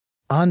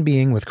On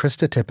Being with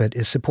Krista Tippett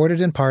is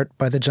supported in part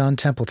by the John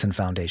Templeton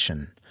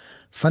Foundation,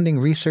 funding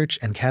research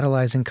and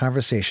catalyzing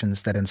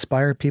conversations that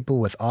inspire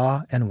people with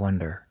awe and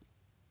wonder.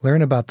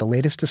 Learn about the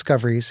latest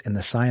discoveries in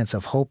the science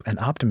of hope and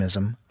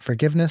optimism,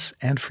 forgiveness,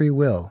 and free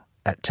will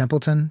at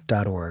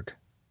templeton.org.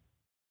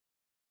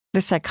 The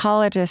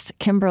psychologist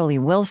Kimberley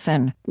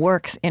Wilson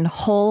works in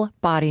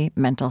whole-body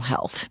mental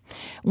health,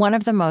 one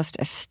of the most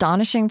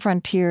astonishing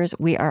frontiers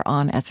we are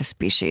on as a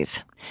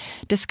species.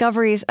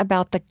 Discoveries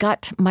about the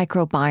gut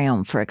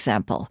microbiome, for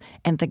example,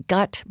 and the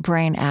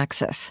gut-brain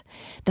axis,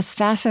 the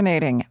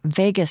fascinating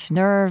vagus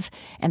nerve,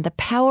 and the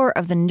power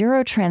of the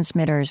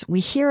neurotransmitters we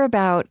hear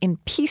about in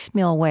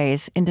piecemeal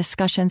ways in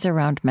discussions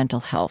around mental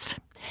health.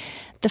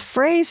 The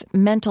phrase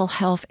mental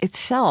health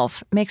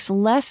itself makes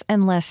less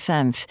and less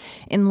sense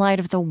in light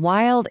of the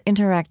wild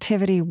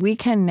interactivity we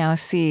can now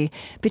see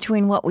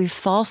between what we've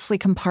falsely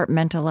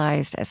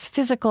compartmentalized as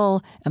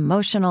physical,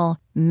 emotional,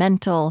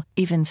 mental,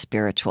 even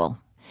spiritual.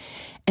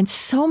 And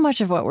so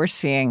much of what we're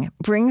seeing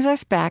brings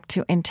us back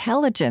to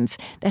intelligence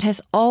that has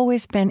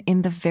always been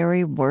in the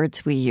very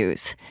words we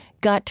use,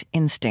 gut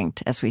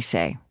instinct, as we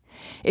say.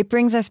 It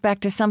brings us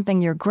back to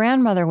something your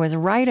grandmother was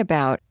right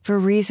about for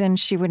reasons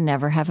she would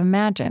never have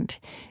imagined.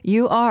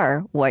 You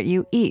are what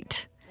you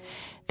eat.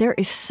 There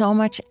is so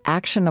much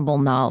actionable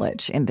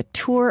knowledge in the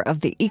tour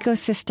of the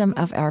ecosystem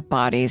of our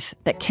bodies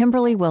that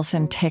Kimberley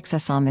Wilson takes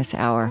us on this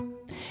hour.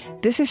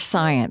 This is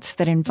science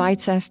that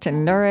invites us to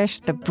nourish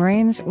the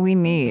brains we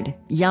need,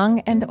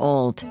 young and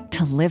old,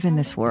 to live in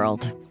this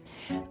world.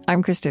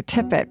 I'm Krista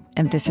Tippett,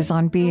 and this is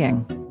On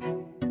Being.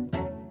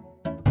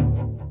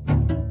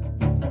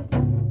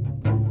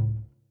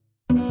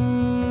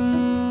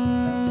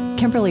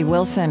 Kimberley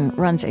Wilson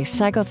runs a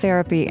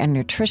psychotherapy and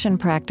nutrition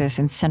practice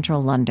in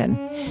central London.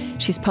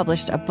 She's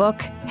published a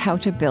book, How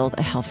to Build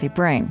a Healthy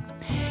Brain.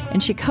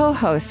 And she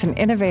co-hosts an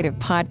innovative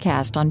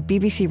podcast on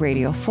BBC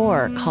Radio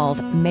 4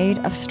 called Made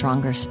of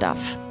Stronger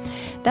Stuff.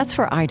 That's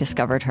where I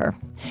discovered her.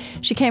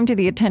 She came to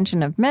the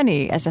attention of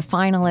many as a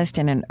finalist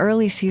in an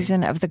early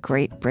season of the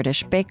Great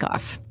British Bake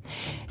Off.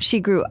 She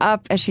grew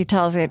up, as she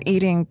tells it,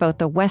 eating both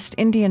the West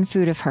Indian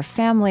food of her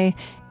family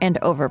and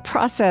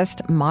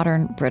over-processed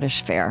modern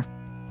British fare.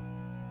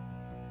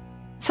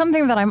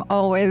 Something that I'm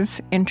always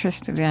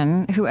interested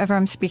in, whoever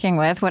I'm speaking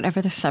with,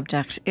 whatever the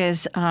subject,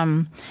 is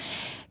kind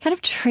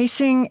of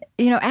tracing,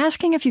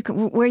 asking if you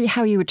could,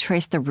 how you would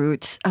trace the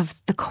roots of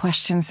the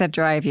questions that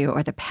drive you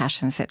or the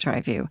passions that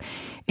drive you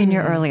in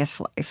your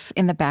earliest life,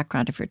 in the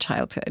background of your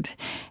childhood.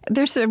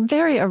 There's a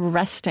very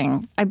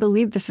arresting, I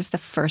believe this is the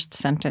first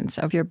sentence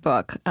of your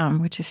book,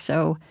 which is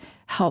so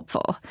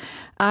helpful.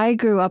 I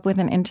grew up with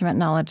an intimate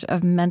knowledge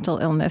of mental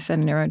illness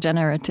and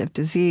neurodegenerative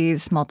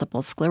disease,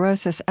 multiple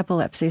sclerosis,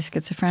 epilepsy,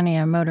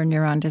 schizophrenia, motor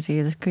neuron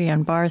disease,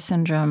 Guillain-Barré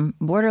syndrome,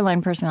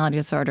 borderline personality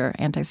disorder,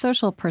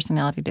 antisocial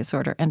personality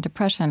disorder, and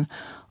depression,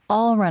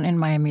 all run in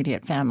my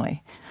immediate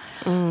family.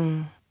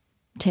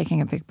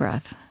 Taking a big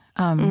breath.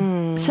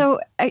 So,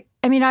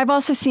 I've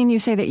also seen you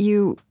say that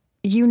you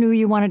knew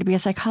you wanted to be a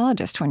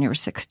psychologist when you were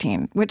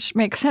 16, which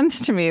makes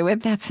sense to me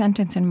with that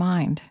sentence in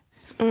mind.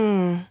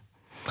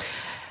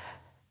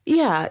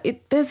 Yeah,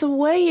 there's a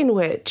way in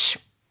which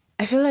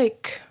I feel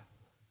like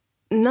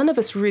none of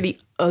us really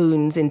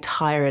owns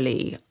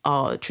entirely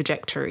our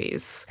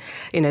trajectories.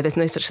 There's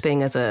no such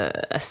thing as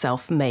a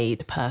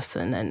self-made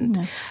person.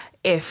 And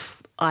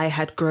if I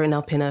had grown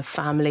up in a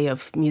family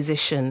of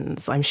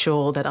musicians, I'm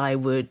sure that I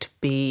would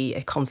be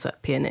a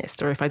concert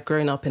pianist. Or if I'd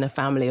grown up in a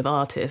family of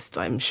artists,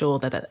 I'm sure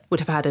that it would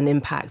have had an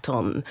impact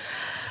on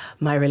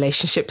my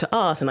relationship to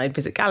art, and I'd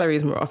visit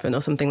galleries more often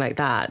or something like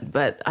that.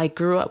 But I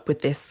grew up with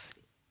this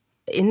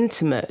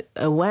intimate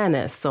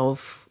awareness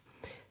of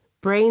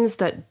brains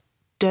that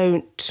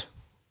don't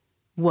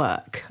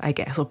work, I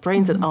guess, or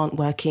brains that aren't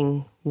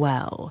working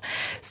well.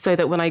 So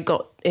that when I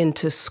got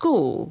into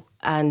school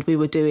and we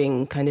were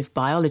doing kind of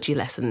biology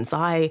lessons,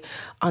 I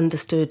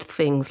understood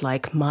things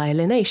like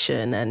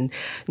myelination and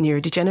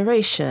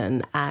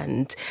neurodegeneration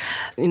and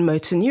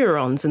motor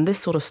neurons and this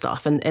sort of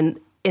stuff. And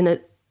in a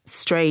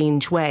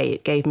strange way,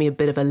 it gave me a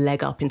bit of a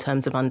leg up in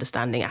terms of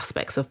understanding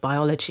aspects of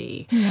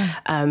biology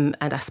and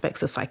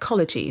aspects of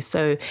psychology.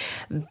 So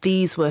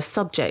these were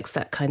subjects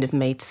that kind of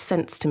made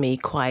sense to me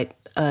quite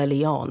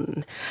early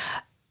on.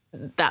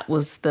 That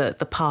was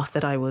the path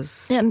that I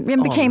was and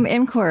it became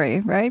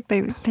inquiry, right?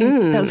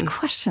 Those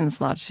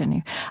questions lodged in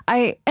you.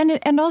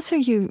 And also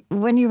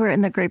when you were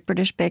in the Great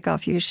British Bake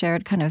Off, you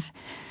shared kind of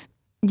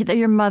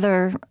your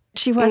mother.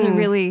 She was a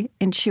really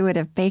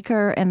intuitive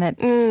baker, and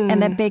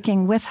that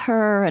baking with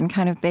her and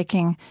kind of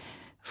baking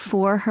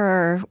for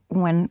her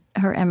when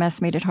her MS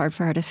made it hard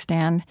for her to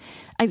stand.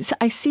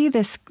 I see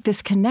this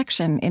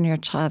connection in your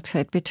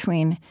childhood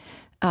between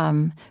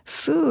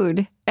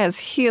food as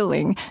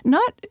healing,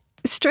 not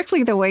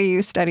strictly the way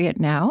you study it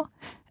now,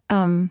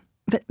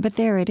 but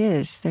there it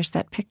is. There's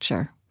that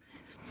picture.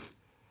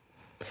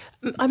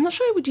 I'm not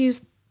sure I would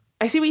use.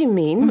 I see what you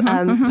mean.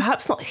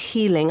 Perhaps not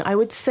healing. I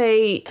would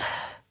say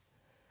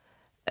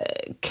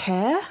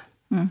care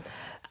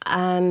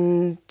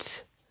and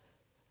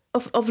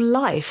of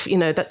life,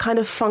 that kind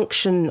of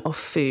function of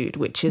food,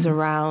 which is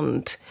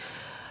around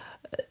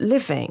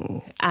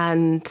living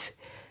and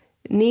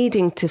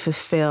needing to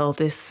fulfill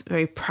this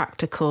very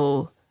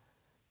practical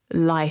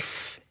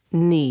life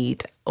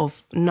need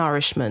of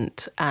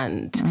nourishment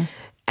and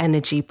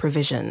energy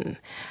provision.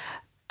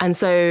 And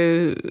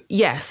so,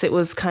 yes, it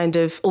was kind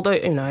of, although,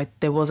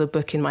 there was a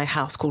book in my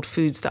house called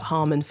Foods That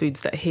Harm and Foods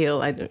That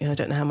Heal. I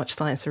don't know how much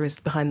science there is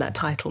behind that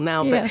title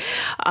now, but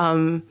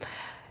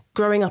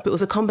growing up, it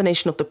was a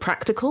combination of the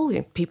practical,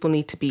 people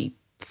need to be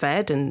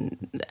fed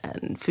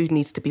and food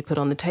needs to be put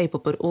on the table,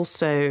 but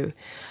also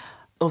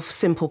of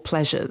simple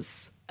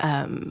pleasures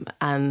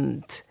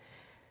and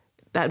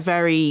that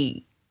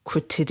very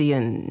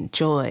quotidian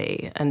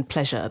joy and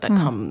pleasure that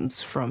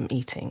comes from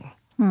eating.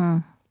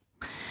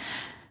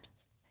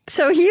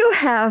 So you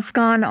have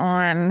gone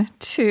on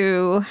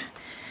to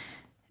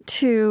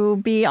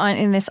be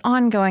in this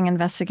ongoing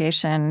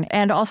investigation,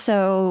 and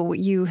also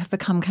you have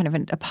become kind of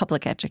a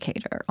public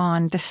educator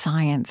on the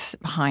science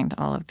behind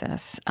all of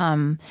this.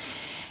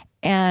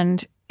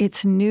 And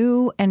it's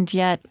new, and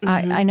yet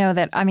I know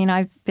that,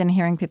 I've been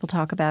hearing people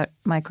talk about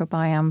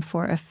microbiome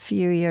for a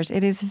few years.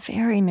 It is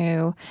very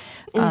new.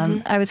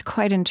 I was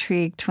quite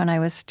intrigued when I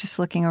was just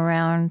looking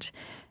around.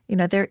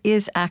 There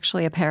is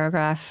actually a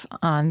paragraph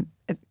on,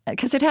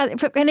 because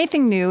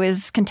anything new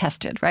is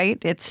contested, right?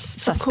 It's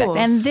suspect.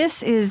 And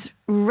this is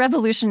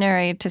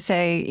revolutionary to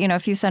say, a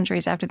few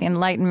centuries after the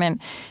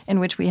Enlightenment, in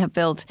which we have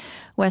built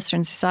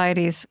Western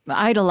societies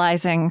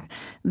idolizing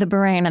the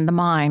brain and the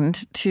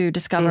mind to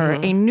discover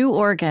a new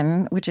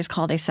organ, which is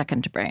called a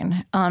second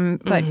brain.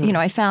 But,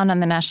 I found on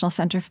the National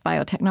Center for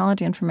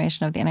Biotechnology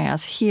Information of the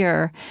NIS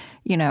here,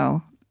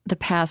 the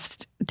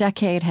past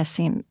decade has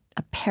seen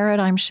a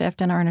paradigm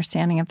shift in our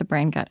understanding of the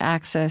brain-gut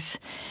axis.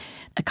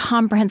 A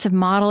comprehensive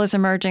model is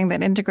emerging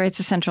that integrates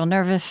the central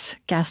nervous,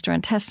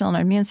 gastrointestinal, and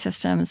immune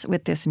systems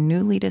with this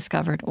newly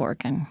discovered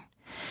organ.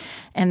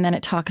 And then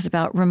it talks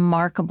about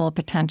remarkable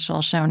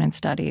potential shown in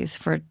studies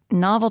for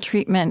novel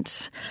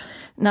treatments,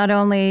 not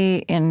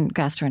only in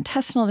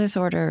gastrointestinal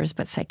disorders,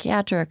 but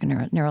psychiatric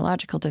and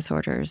neurological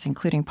disorders,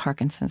 including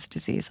Parkinson's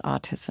disease,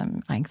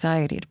 autism,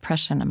 anxiety,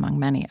 depression, among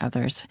many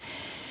others.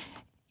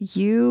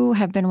 You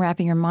have been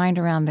wrapping your mind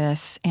around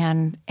this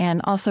and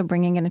also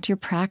bringing it into your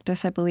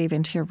practice, I believe,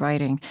 into your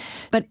writing.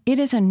 But it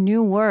is a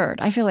new word.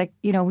 I feel like,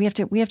 we have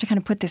to kind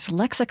of put this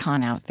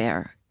lexicon out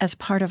there as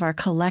part of our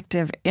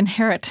collective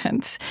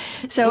inheritance.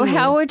 So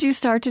how would you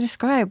start to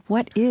describe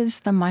what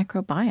is the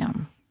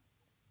microbiome?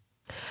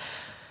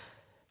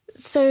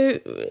 So,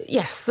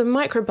 yes, the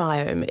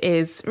microbiome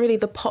is really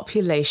the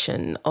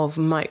population of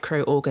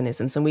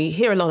microorganisms. And we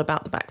hear a lot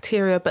about the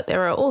bacteria, but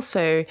there are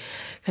also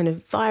kind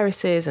of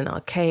viruses and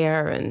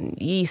archaea and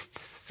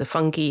yeasts, the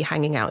fungi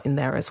hanging out in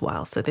there as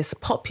well. So this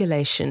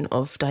population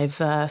of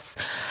diverse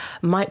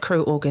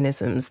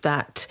microorganisms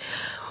that,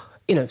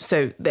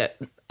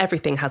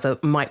 everything has a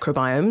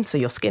microbiome. So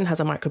your skin has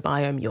a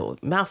microbiome, your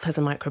mouth has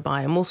a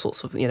microbiome, all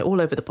sorts of,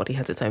 all over the body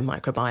has its own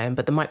microbiome.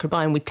 But the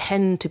microbiome we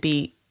tend to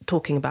be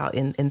talking about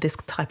in this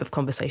type of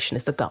conversation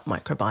is the gut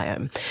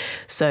microbiome.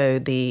 So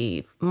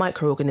the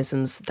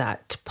microorganisms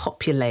that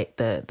populate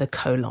the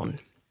colon.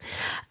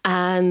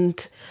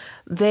 And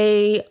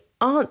they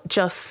aren't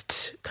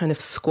just kind of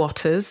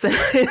squatters.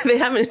 They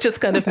haven't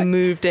just kind of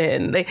moved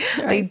in.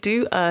 They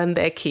do earn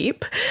their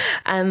keep.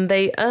 And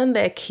they earn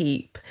their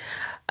keep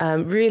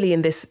really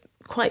in this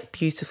quite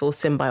beautiful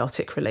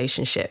symbiotic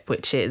relationship,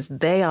 which is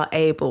they are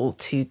able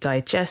to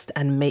digest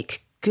and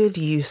make good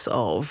use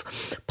of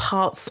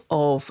parts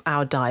of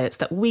our diets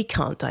that we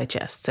can't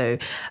digest. So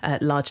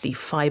largely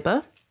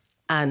fiber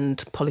and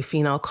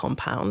polyphenol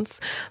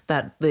compounds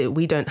that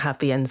we don't have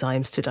the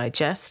enzymes to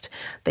digest.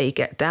 They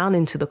get down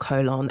into the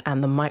colon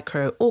and the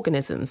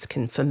microorganisms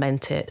can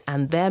ferment it,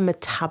 and their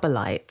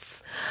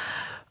metabolites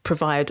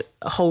provide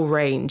a whole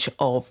range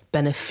of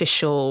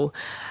beneficial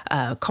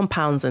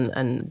compounds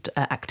and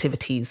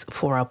activities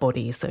for our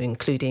bodies, so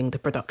including the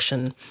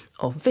production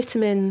of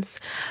vitamins,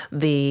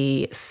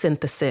 the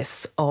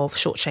synthesis of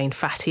short-chain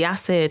fatty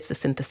acids, the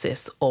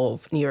synthesis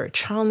of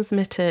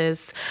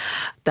neurotransmitters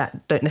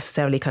that don't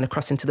necessarily kind of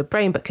cross into the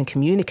brain but can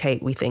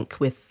communicate, we think,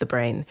 with the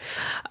brain,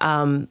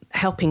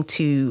 helping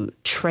to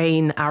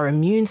train our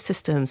immune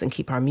systems and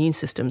keep our immune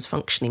systems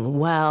functioning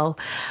well.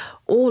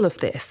 All of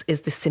this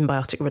is the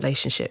symbiotic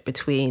relationship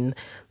between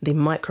the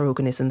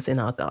microorganisms in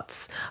our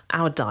guts,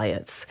 our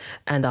diets,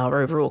 and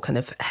our overall kind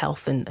of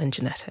health and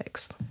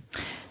genetics.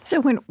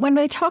 So when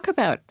they talk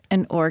about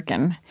an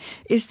organ,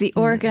 is the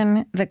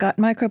organ the gut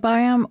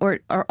microbiome or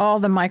all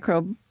the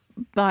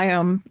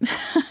microbiome,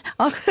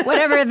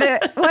 whatever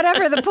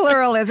the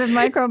plural is of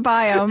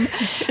microbiome?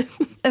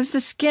 Is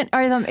the skin,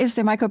 is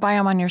the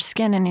microbiome on your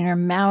skin and in your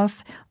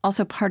mouth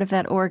also part of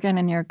that organ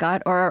in your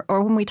gut? Or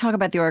when we talk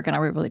about the organ,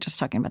 are we really just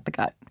talking about the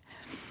gut?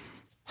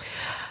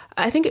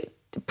 I think it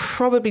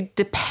probably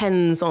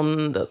depends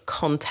on the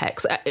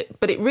context,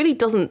 but it really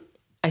doesn't,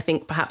 I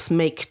think, perhaps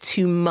make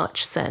too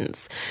much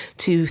sense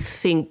to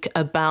think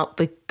about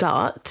the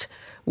gut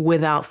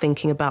without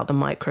thinking about the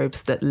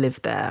microbes that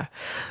live there.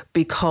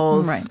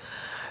 Because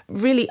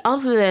really,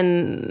 other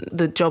than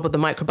the job of the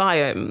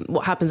microbiome,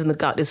 what happens in the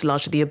gut is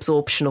largely the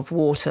absorption of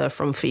water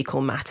from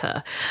fecal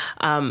matter.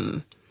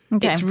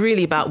 It's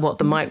really about what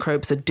the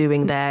microbes are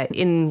doing there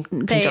in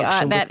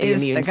conjunction with the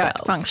immune cells. That is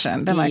the gut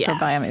function. The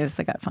microbiome is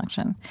the gut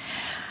function.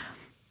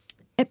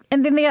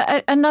 And then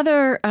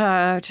another,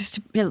 just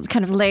to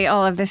kind of lay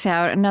all of this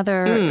out,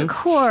 another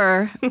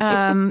core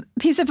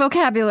piece of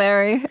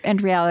vocabulary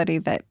and reality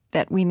that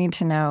we need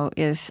to know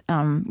is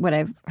what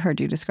I've heard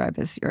you describe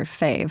as your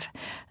fave,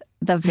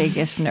 the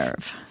vagus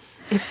nerve.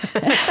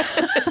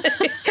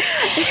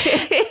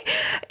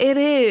 It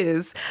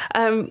is.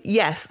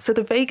 Yes. So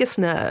the vagus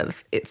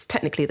nerve, it's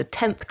technically the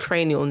 10th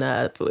cranial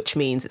nerve, which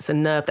means it's a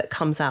nerve that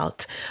comes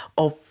out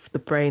of the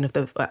brain,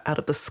 out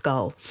of the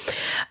skull.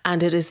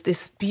 And it is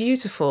this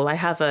beautiful, I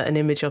have an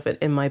image of it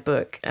in my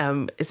book.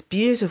 It's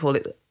beautiful.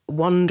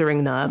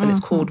 Wandering nerve, and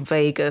it's called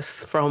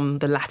vagus from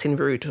the Latin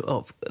root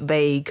of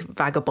vague,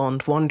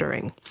 vagabond,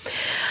 wandering.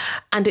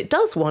 And it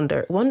does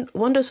wander. It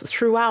wanders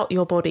throughout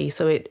your body.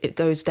 So it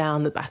goes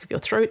down the back of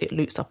your throat. It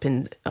loops up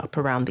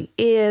around the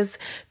ears,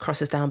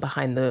 crosses down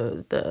behind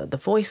the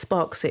voice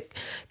box. It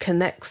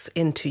connects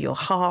into your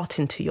heart,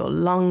 into your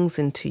lungs,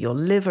 into your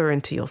liver,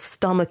 into your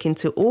stomach,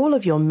 into all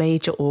of your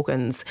major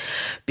organs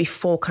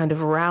before kind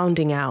of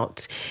rounding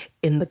out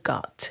in the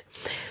gut.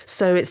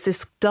 So it's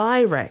this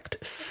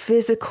direct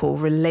physical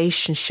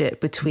relationship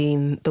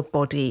between the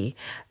body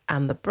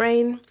and the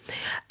brain.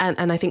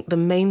 And I think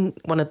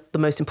one of the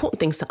most important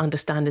things to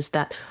understand is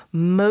that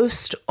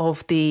most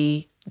of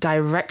the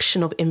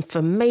direction of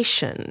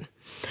information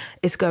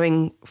is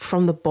going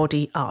from the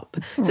body up.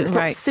 So it's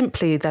not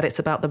simply that it's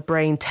about the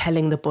brain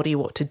telling the body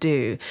what to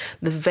do.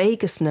 The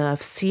vagus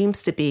nerve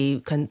seems to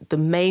be the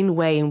main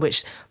way in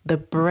which the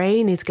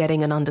brain is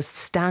getting an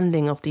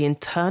understanding of the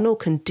internal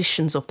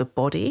conditions of the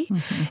body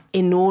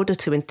in order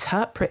to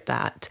interpret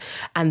that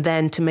and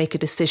then to make a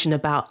decision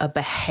about a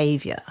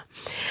behavior.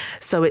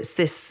 So it's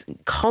this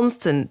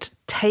constant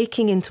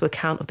taking into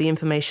account of the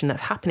information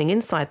that's happening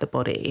inside the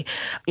body,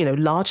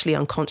 largely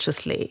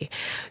unconsciously,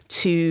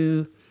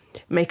 to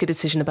make a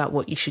decision about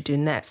what you should do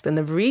next. And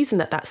the reason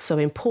that that's so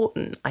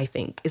important, I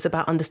think, is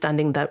about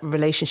understanding that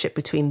relationship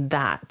between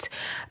that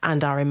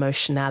and our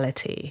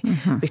emotionality,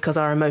 because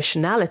our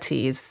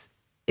emotionality is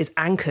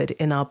anchored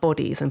in our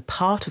bodies. And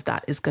part of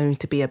that is going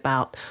to be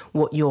about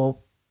what your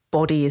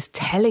body is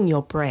telling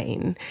your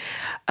brain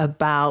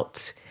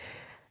about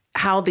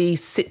how the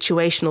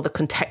situational, the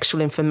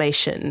contextual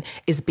information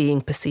is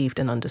being perceived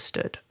and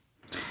understood.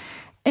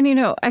 And,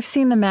 I've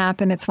seen the map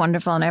and it's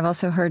wonderful. And I've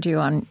also heard you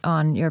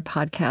on your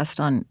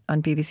podcast on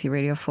BBC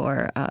Radio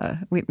 4,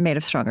 Made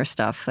of Stronger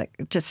Stuff, like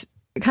just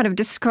kind of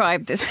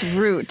describe this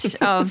route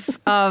of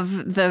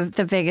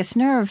the vagus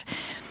nerve.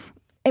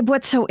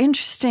 What's so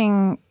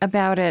interesting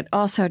about it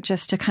also,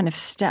 just to kind of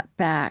step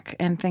back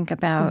and think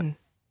about,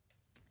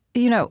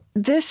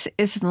 this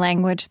is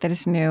language that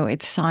is new.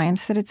 It's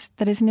science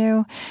that is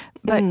new,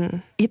 but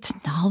it's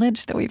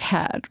knowledge that we've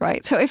had,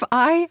 right? So if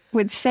I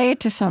would say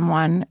to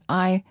someone,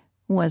 I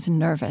was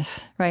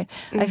nervous, right?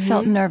 I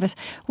felt nervous.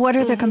 What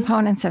are the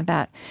components of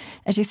that?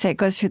 As you say, it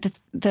goes through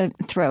the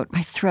throat.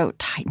 My throat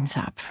tightens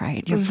up,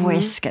 right? Your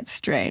voice gets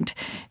strained.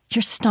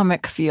 Your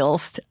stomach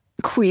feels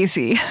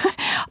queasy.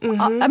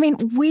 I mean,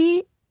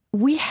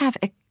 we have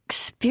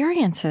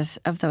experiences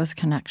of those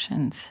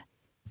connections.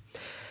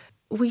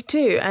 We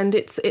do. And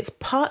it's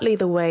partly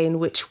the way in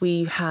which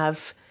we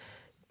have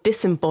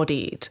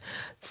disembodied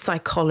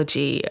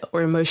psychology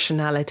or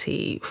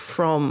emotionality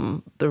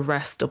from the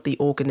rest of the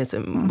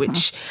organism,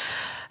 which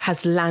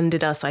has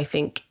landed us, I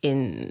think,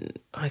 in,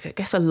 I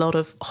guess, a lot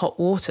of hot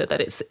water, that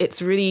it's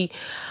really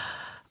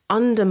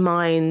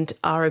undermined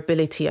our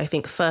ability, I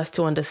think, first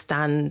to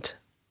understand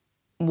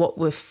what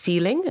we're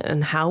feeling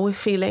and how we're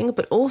feeling,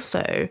 but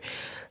also,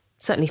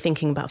 certainly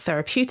thinking about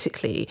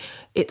therapeutically,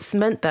 it's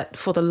meant that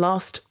for the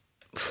last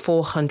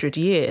 400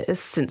 years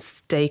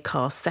since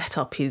Descartes set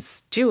up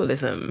his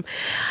dualism,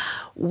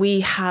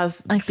 we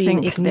have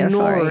been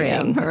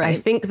ignoring. I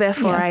think,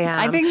 therefore, I am.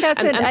 I think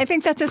that's it. I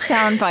think that's a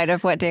soundbite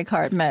of what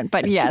Descartes meant.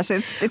 But yes,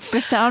 it's the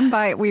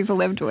soundbite we've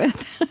lived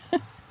with.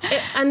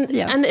 And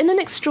in an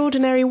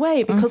extraordinary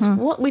way, because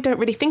what we don't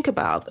really think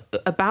about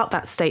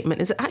that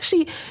statement is that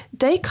actually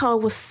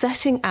Descartes was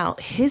setting out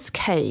his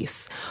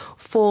case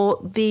for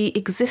the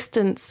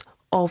existence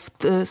of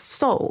the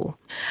soul,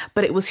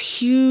 but it was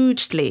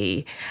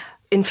hugely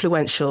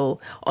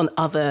influential on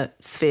other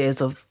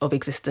spheres of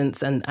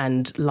existence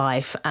and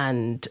life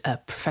and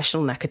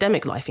professional and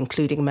academic life,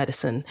 including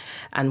medicine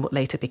and what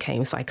later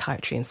became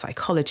psychiatry and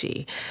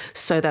psychology,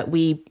 so that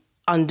we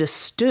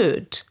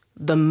understood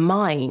the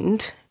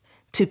mind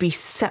to be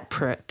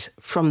separate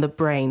from the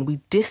brain.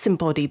 We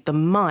disembodied the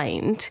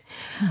mind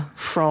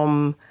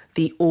from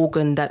the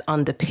organ that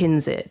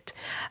underpins it.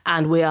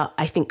 And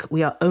I think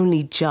we are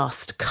only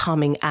just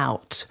coming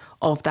out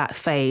of that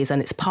phase.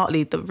 And it's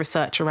partly the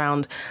research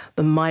around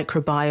the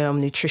microbiome,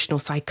 nutritional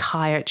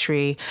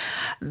psychiatry,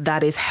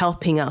 that is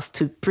helping us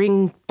to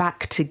bring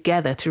back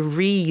together, to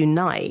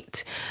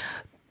reunite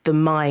the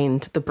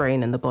mind, the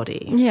brain, and the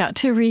body. Yeah,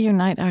 to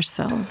reunite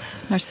ourselves,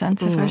 our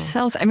sense of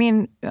ourselves. I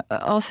mean,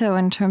 also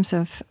in terms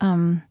of,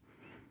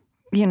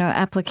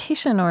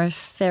 application or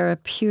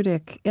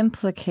therapeutic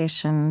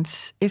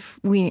implications, if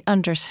we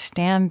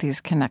understand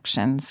these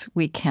connections,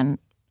 we can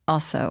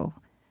also,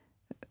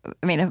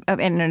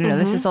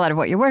 this is a lot of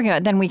what you're working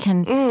on, then we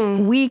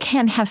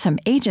can have some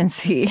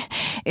agency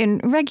in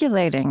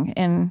regulating,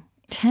 in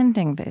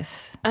tending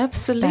this.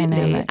 Absolutely.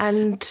 Dynamics.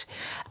 And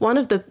one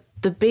of the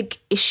big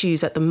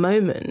issues at the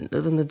moment,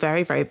 and the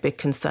very, very big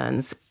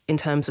concerns in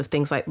terms of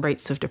things like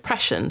rates of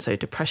depression. So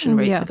depression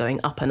rates are going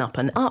up and up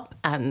and up,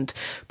 and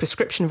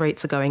prescription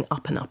rates are going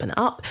up and up and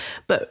up.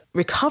 But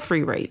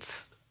recovery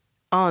rates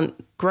aren't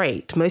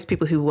great. Most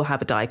people who will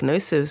have a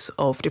diagnosis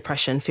of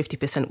depression,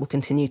 50% will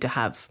continue to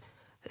have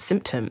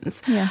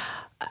symptoms. Yeah.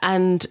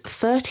 And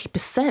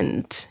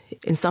 30%,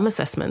 in some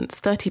assessments,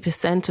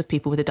 30% of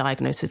people with a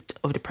diagnosis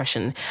of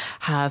depression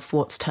have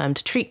what's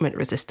termed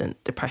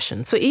treatment-resistant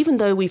depression. So even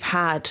though we've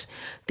had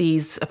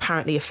these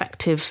apparently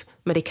effective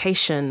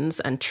medications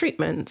and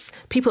treatments,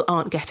 people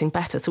aren't getting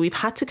better. So we've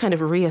had to kind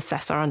of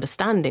reassess our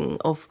understanding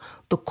of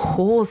the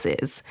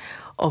causes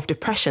of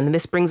depression. And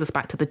this brings us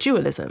back to the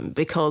dualism,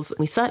 because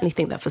we certainly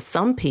think that for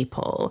some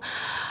people,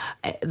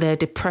 their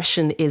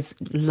depression is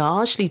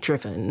largely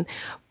driven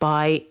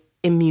by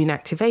immune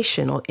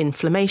activation or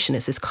inflammation.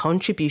 It's this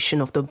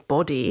contribution of the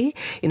body.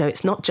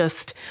 It's not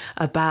just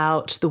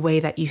about the way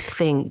that you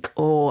think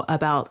or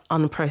about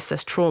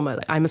unprocessed trauma.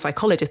 Like, I'm a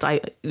psychologist.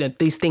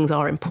 These things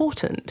are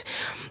important,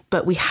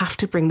 but we have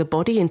to bring the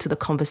body into the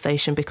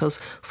conversation,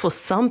 because for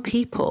some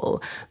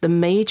people, the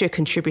major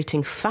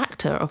contributing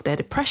factor of their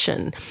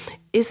depression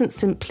isn't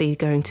simply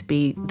going to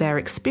be their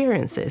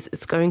experiences.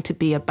 It's going to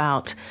be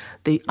about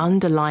the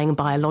underlying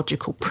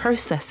biological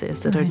processes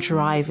that are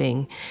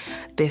driving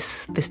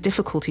this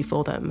difficulty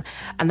for them.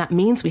 And that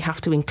means we have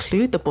to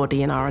include the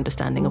body in our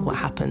understanding of what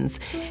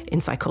happens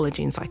in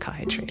psychology and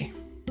psychiatry.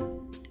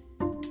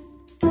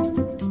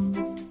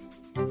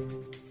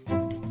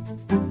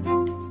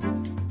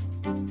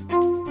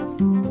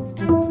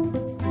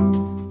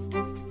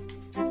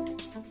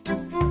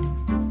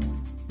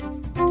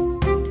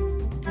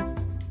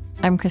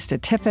 I'm Krista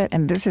Tippett,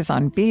 and this is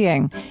On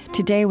Being.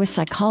 Today with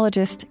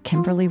psychologist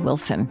Kimberley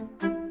Wilson.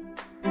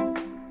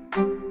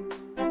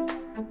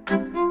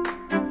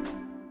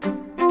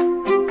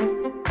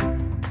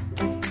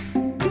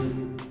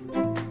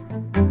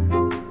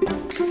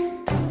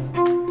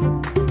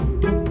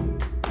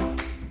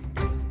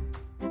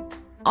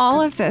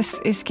 All of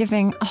this is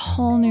giving a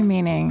whole new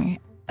meaning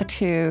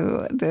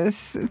to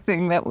this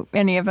thing that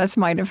many of us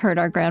might have heard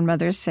our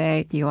grandmothers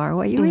say: "You are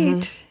what you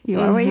eat. You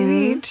are what you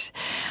eat."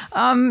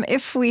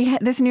 If we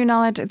this new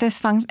knowledge,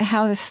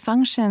 how this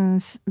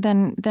functions,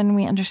 then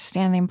we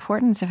understand the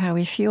importance of how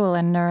we fuel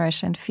and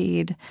nourish and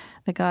feed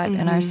the gut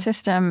and our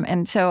system.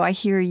 And so I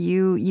hear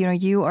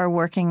you are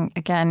working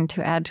again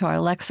to add to our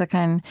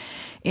lexicon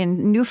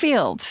in new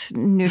fields: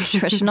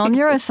 nutritional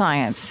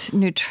neuroscience,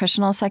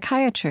 nutritional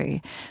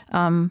psychiatry.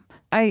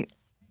 I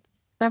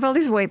have all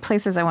these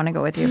places I want to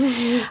go with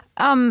you.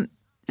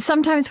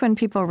 Sometimes when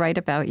people write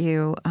about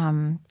you,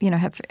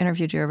 have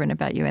interviewed you or written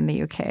about you in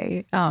the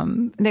UK,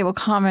 they will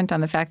comment on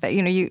the fact that,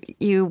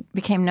 you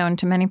became known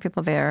to many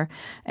people there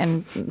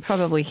and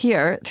probably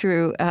here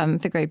through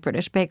the Great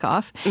British Bake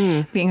Off,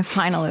 being a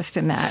finalist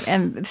in that.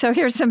 And so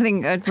here's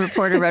something a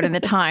reporter wrote in the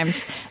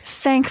Times.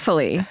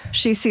 Thankfully,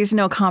 she sees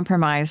no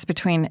compromise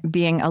between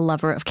being a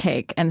lover of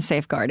cake and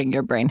safeguarding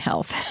your brain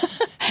health.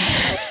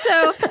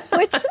 So,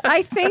 which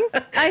I think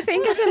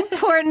is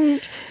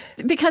important,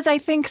 because I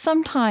think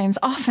sometimes,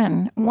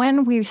 often,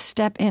 when we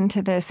step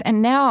into this,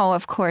 and now,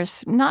 of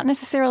course, not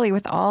necessarily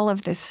with all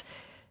of this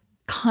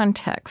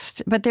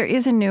context, but there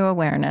is a new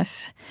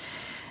awareness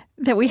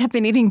that we have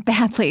been eating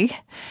badly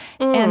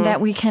and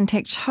that we can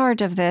take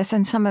charge of this.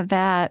 And some of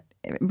that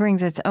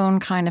brings its own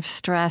kind of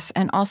stress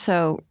and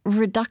also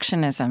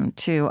reductionism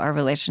to our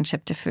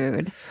relationship to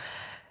food.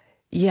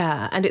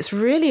 Yeah, and it's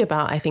really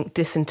about, I think,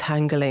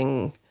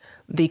 disentangling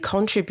the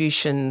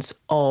contributions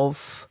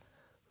of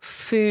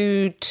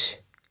Food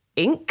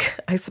Inc.,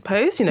 I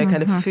suppose,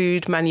 kind of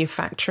food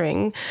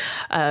manufacturing,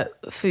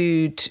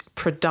 food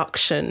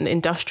production,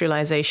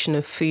 industrialization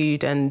of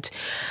food, and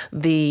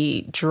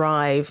the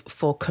drive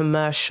for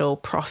commercial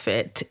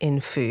profit in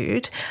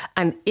food,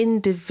 and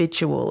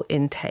individual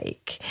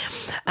intake.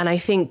 And I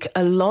think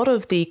a lot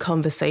of the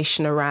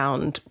conversation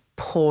around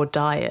poor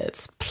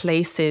diets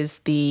places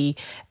the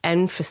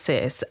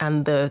emphasis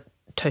and the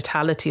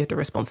totality of the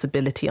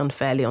responsibility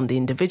unfairly on the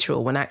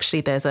individual, when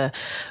actually there's a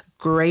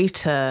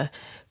greater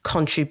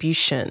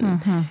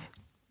contribution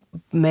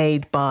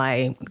made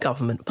by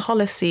government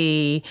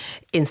policy,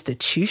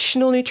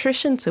 institutional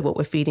nutrition, so what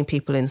we're feeding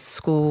people in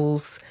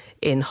schools,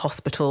 in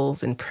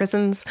hospitals, in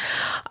prisons,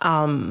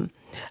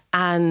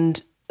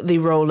 and the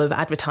role of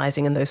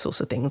advertising and those sorts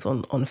of things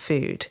on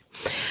food.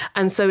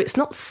 And so it's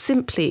not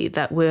simply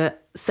that we're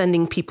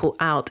sending people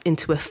out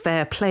into a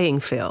fair playing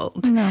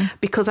field,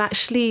 because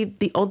actually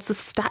the odds are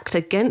stacked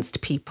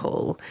against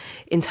people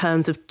in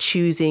terms of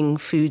choosing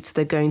foods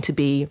that are going to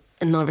be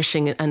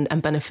nourishing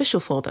and beneficial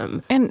for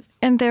them. And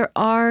there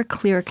are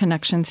clear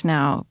connections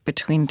now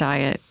between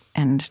diet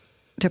and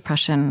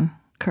depression,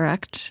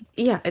 correct?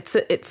 Yeah,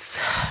 it's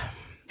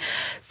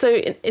so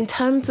in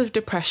terms of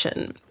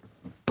depression,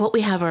 what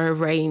we have are a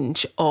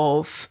range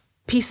of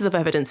pieces of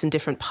evidence in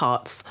different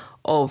parts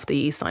of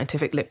the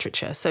scientific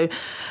literature. So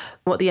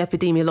what the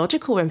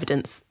epidemiological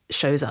evidence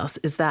shows us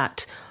is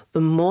that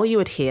the more you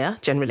adhere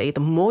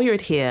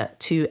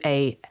to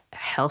a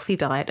healthy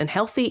diet, and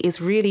healthy is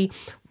really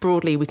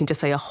broadly, we can just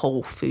say a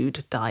whole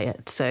food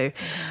diet. So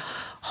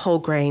whole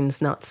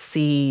grains, nuts,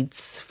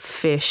 seeds,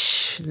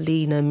 fish,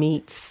 leaner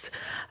meats,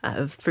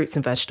 fruits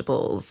and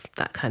vegetables,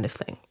 that kind of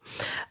thing.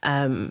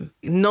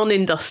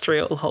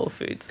 Non-industrial whole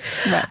foods.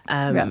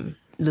 Right.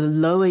 The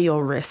lower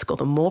your risk or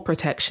the more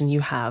protection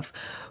you have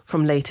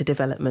from later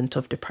development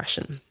of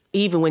depression,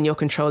 even when you're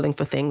controlling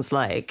for things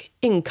like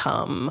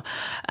income,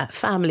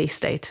 family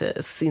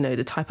status,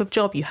 the type of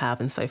job you have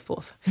and so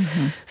forth.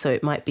 Mm-hmm. So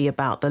it might be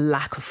about the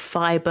lack of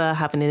fiber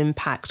having an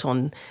impact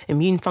on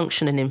immune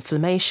function and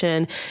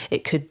inflammation.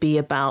 It could be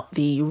about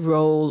the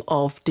role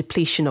of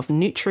depletion of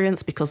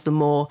nutrients, because the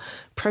more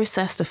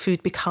processed a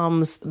food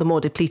becomes, the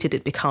more depleted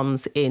it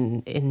becomes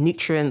in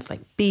nutrients like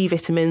B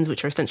vitamins,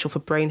 which are essential for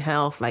brain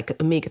health, like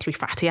omega-3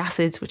 fatty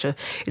acids, which are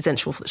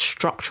essential for the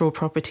structural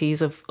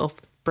properties of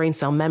brain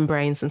cell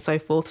membranes and so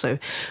forth. So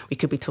we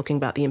could be talking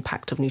about the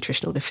impact of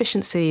nutritional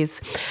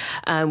deficiencies.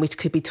 We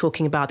could be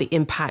talking about the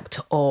impact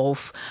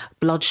of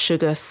blood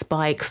sugar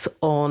spikes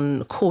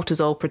on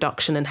cortisol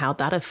production and how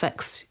that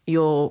affects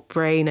your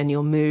brain and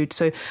your mood.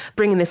 So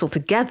bringing this all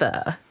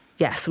together,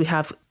 yes, we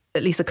have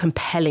at least a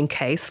compelling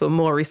case for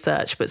more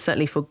research, but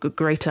certainly for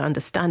greater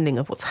understanding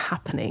of what's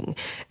happening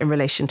in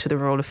relation to the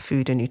role of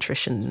food and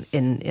nutrition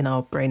in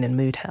our brain and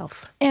mood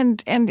health.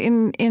 And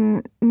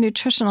in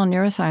nutritional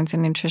neuroscience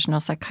and nutritional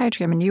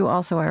psychiatry, I mean, you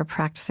also are a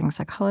practicing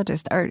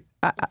psychologist. I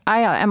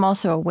am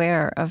also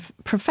aware of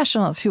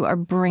professionals who are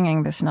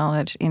bringing this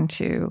knowledge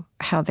into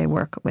how they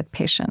work with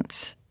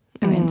patients.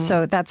 I mean,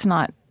 so that's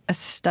not a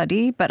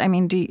study, but I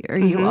mean, are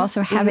you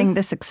also having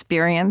this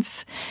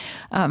experience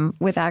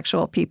with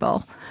actual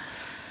people?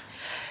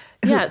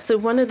 Yeah, so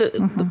one of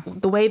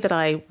the way that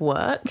I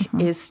work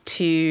is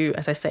to,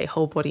 as I say,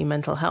 whole body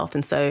mental health.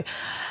 And so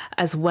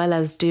as well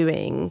as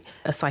doing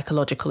a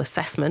psychological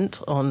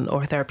assessment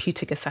or a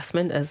therapeutic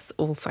assessment, as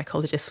all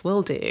psychologists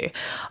will do,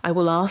 I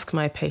will ask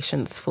my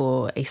patients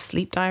for a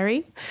sleep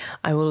diary.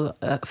 I will,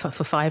 for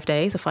 5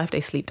 days, a 5-day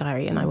sleep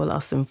diary, and I will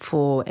ask them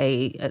for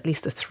at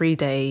least a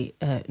 3-day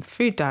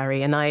food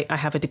diary. And I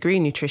have a degree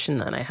in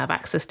nutrition, and I have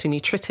access to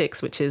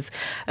Nutritics, which is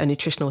a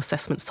nutritional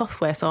assessment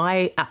software. So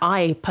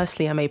I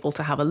personally am able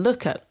to have a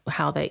look at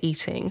how they're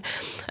eating.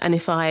 And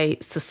if I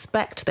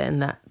suspect then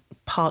that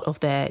part of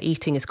their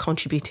eating is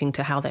contributing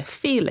to how they're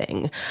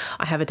feeling,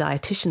 I have a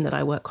dietitian that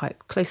I work quite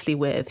closely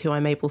with who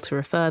I'm able to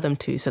refer them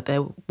to, so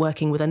they're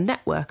working with a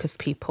network of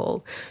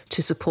people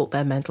to support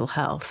their mental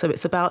health. So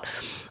it's about,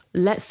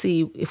 let's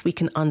see if we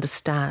can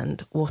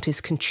understand what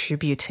is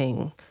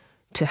contributing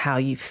to how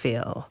you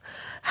feel.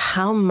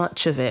 How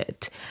much of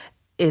it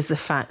is the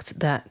fact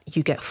that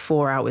you get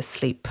 4 hours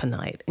sleep per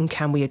night, and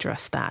can we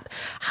address that?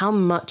 How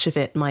much of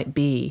it might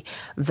be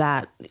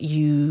that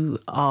you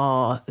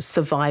are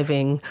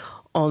surviving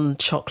on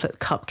chocolate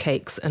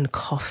cupcakes and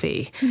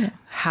coffee? Yeah.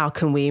 How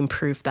can we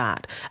improve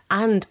that?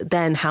 And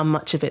then how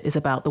much of it is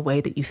about the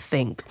way that you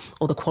think,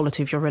 or the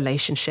quality of your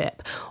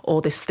relationship,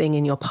 or this thing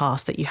in your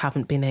past that you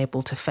haven't been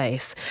able to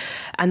face?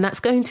 And that's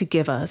going to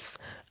give us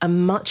a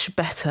much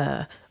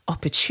better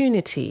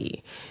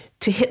opportunity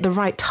to hit the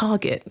right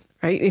target,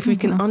 right? If we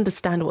can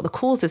understand what the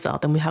causes are,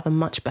 then we have a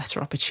much better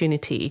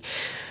opportunity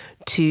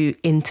to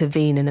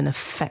intervene in an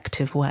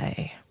effective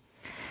way.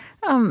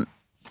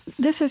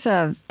 This is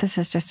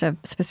just a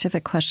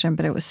specific question,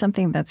 but it was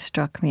something that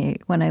struck me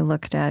when I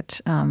looked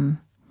at,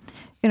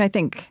 I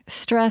think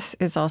stress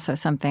is also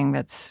something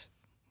that's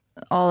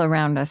all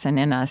around us and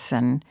in us,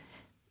 and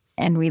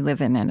we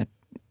live in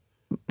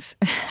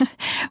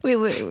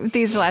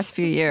these last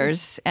few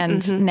years,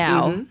 and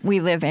now we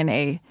live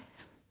in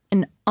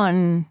an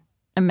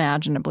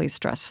unimaginably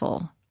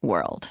stressful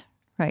world,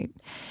 right?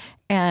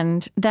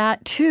 And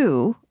that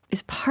too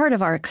is part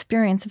of our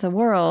experience of the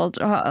world,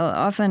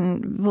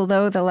 often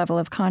below the level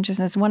of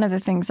consciousness. One of the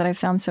things that I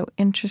found so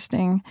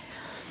interesting,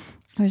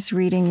 I was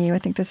reading you, I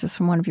think this was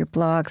from one of your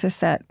blogs, is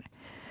that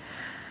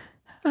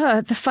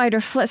the fight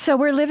or flight. So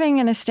we're living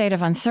in a state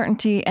of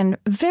uncertainty and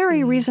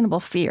very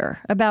reasonable fear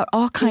about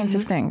all kinds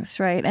of things,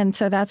 right? And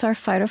so that's our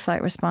fight or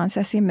flight response.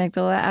 That's the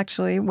amygdala,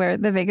 actually, where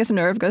the vagus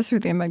nerve goes through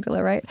the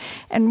amygdala, right?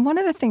 And one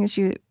of the things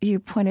you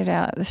pointed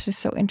out, this is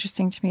so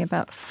interesting to me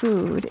about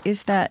food,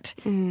 is that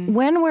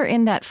when we're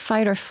in that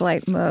fight or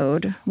flight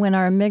mode, when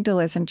our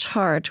amygdala is in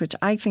charge, which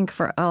I think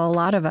for a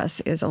lot of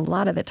us is a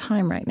lot of the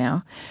time right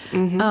now,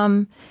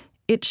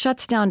 it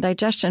shuts down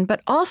digestion, but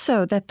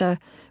also that the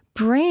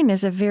brain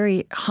is a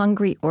very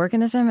hungry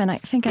organism, and I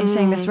think I'm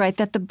saying this right,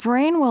 that the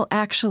brain will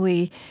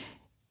actually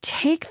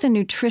take the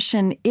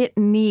nutrition it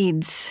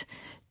needs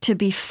to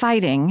be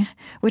fighting,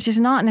 which is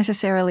not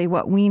necessarily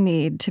what we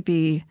need to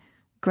be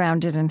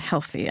grounded and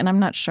healthy. And I'm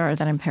not sure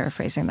that I'm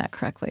paraphrasing that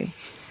correctly.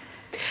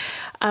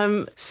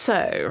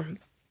 So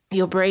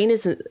your brain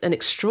is an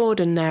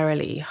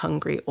extraordinarily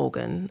hungry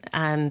organ,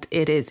 and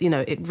it is,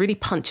 it really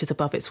punches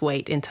above its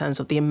weight in terms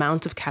of the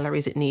amount of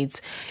calories it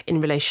needs in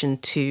relation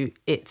to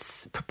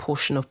its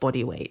proportion of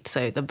body weight.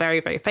 So the very,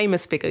 very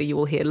famous figure you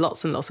will hear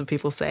lots and lots of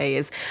people say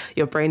is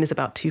your brain is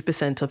about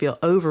 2% of your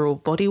overall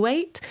body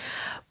weight,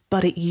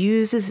 but it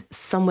uses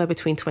somewhere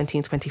between 20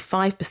 and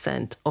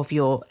 25% of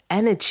your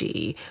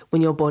energy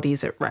when your body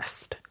is at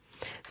rest.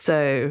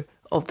 So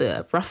of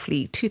the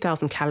roughly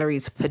 2,000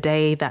 calories per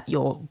day that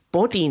your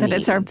body needs. That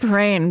it's our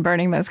brain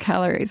burning those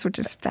calories, which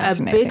is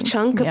fascinating. A big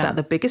chunk of that,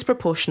 the biggest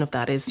proportion of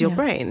that is your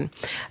brain.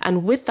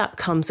 And with that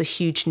comes a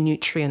huge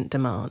nutrient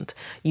demand.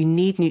 You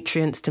need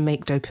nutrients to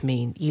make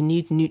dopamine. You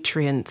need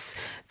nutrients,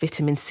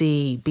 vitamin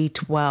C,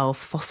 B12,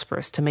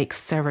 phosphorus to make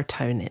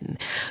serotonin.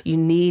 You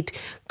need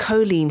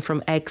choline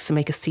from eggs to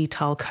make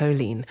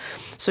acetylcholine.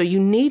 So you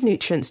need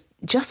nutrients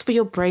just for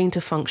your brain to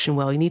function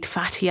well. You need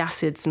fatty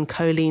acids and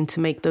choline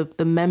to make the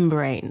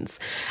membranes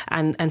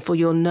and for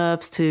your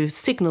nerves to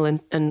signal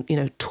and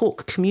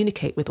talk,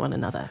 communicate with one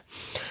another.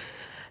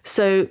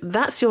 So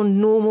that's your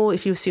normal,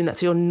 if you assume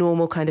that's your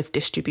normal kind of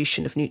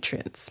distribution of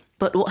nutrients.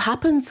 But what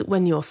happens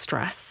when you're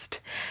stressed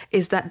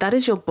is that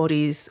is your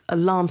body's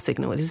alarm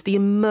signal. It is the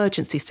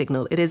emergency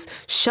signal. It is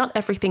shut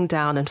everything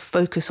down and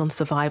focus on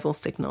survival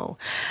signal.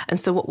 And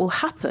so what will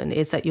happen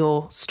is that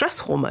your stress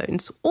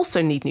hormones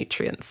also need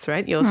nutrients,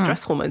 right? Your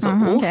stress hormones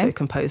are also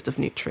composed of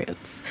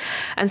nutrients.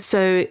 And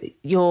so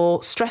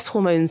your stress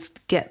hormones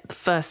get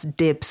first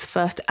dibs,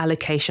 first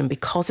allocation,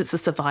 because it's a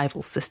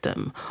survival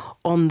system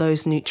on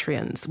those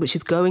nutrients, which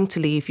is going to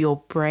leave your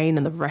brain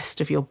and the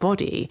rest of your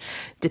body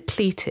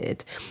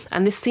depleted.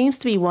 And this seems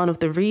to be one of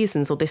the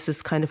reasons, or this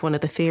is kind of one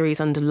of the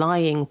theories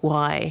underlying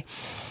why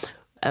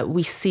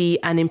we see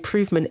an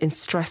improvement in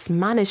stress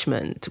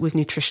management with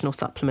nutritional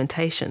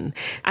supplementation.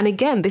 And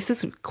again, this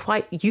is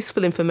quite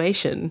useful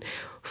information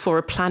for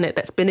a planet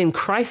that's been in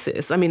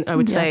crisis. I mean, I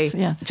would say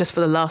just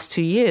for the last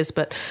 2 years,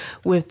 but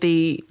with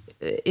the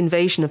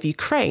invasion of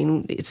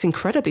Ukraine, it's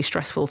incredibly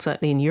stressful,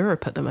 certainly in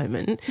Europe at the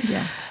moment.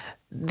 Yeah.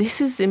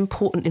 This is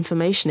important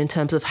information in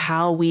terms of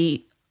how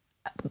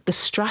the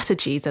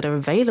strategies that are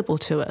available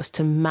to us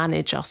to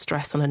manage our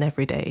stress on an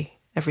everyday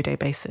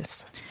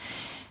basis.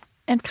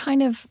 And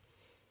kind of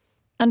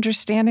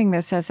understanding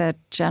this as that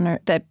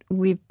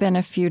we've been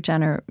a few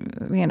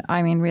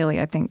really,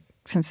 I think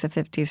since the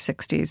 50s,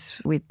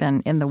 60s, we've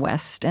been in the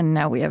West, and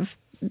now we've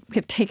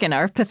taken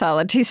our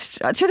pathologies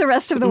to the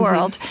rest of the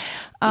world.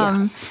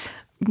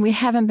 We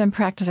haven't been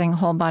practicing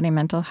whole body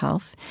mental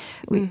health.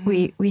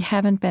 We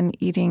haven't been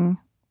eating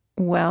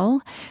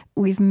well.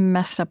 We've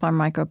messed up our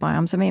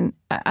microbiomes. I mean,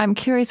 I'm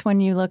curious when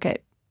you look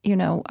at,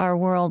 our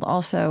world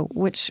also,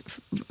 which,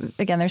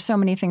 again, there's so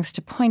many things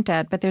to point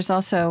at, but there's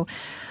also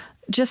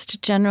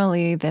just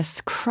generally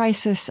this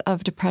crisis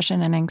of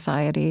depression and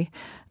anxiety,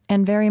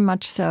 and very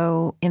much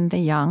so in the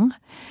young.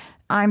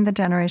 I'm the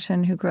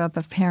generation who grew up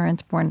of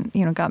parents born,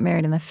 got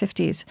married in the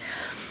 50s.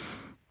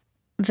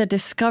 The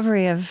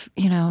discovery of,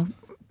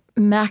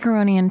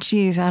 macaroni and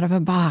cheese out of a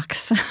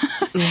box,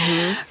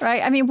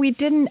 right? I mean, we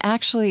didn't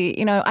actually,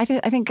 I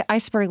think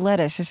iceberg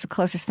lettuce is the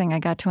closest thing I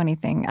got to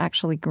anything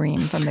actually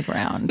green from the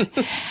ground.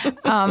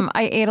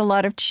 I ate a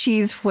lot of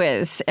Cheese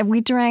Whiz, and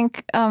we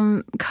drank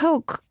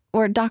Coke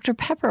or Dr.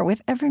 Pepper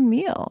with every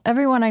meal.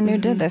 Everyone I knew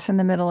did this in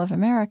the middle of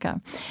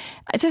America.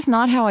 This is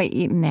not how I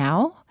eat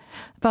now,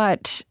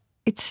 but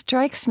it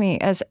strikes me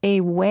as a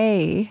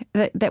way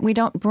that we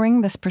don't bring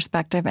this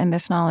perspective and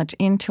this knowledge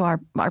into our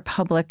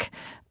public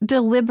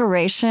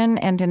deliberation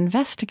and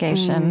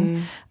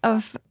investigation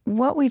of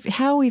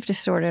how we've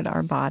distorted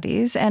our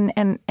bodies,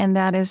 and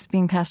that is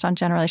being passed on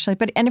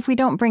generationally. And if we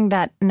don't bring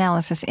that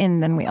analysis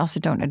in, then we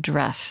also don't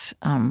address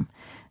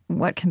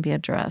what can be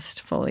addressed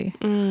fully.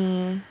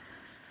 I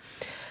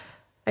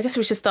guess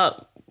we should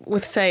start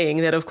with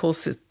saying that, of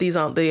course,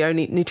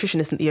 nutrition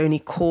isn't the only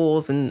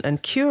cause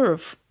and cure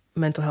of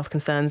mental health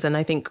concerns. And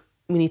I think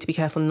we need to be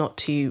careful not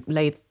to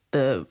lay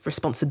the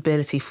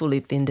responsibility fully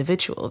at the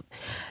individual.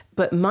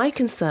 But my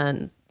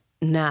concern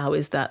now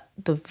is that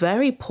the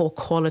very poor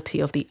quality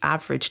of the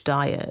average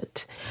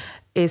diet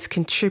is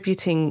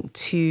contributing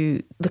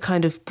to the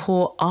kind of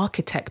poor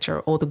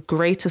architecture or the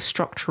greater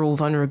structural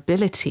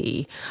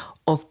vulnerability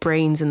of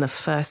brains in the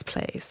first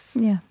place.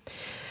 Yeah.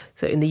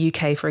 So in the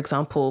UK, for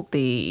example,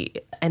 the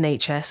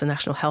NHS, the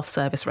National Health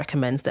Service,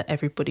 recommends that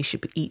everybody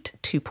should eat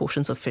 2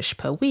 portions of fish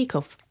per week,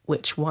 of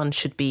which one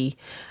should be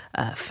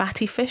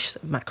fatty fish, so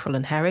mackerel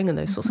and herring and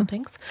those sorts of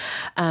things.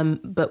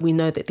 But we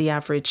know that the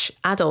average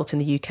adult in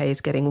the UK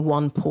is getting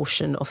 1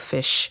 portion of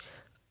fish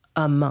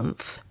a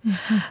month.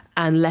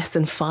 And less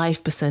than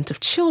 5%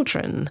 of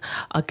children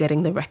are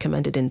getting the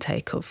recommended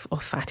intake of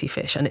fatty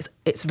fish. And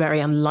it's very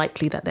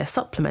unlikely that they're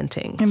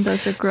supplementing. And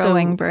those are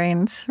growing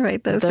brains,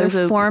 right? Those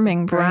are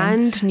forming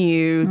brains. Brand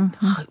new,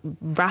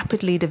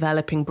 rapidly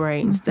developing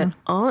brains that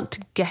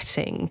aren't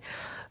getting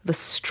the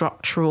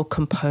structural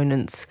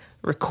components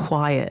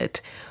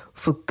required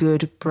for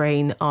good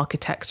brain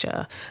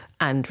architecture.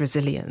 and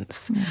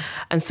resilience.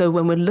 And so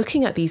when we're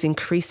looking at these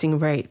increasing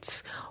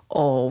rates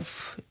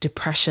of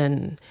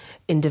depression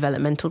in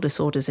developmental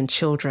disorders in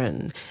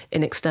children,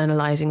 in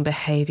externalizing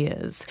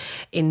behaviors,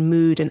 in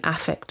mood and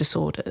affect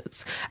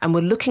disorders, and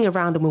we're looking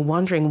around and we're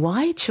wondering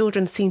why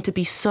children seem to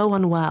be so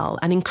unwell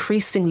and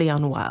increasingly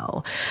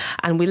unwell.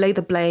 And we lay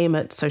the blame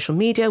at social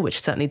media,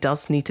 which certainly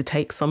does need to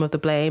take some of the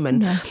blame,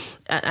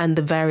 and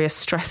the various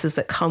stresses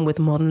that come with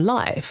modern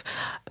life.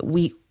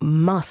 We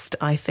must,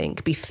 I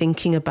think, be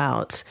thinking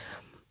about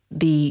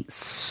the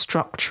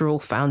structural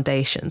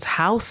foundations.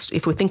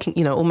 If we're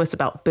thinking, almost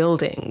about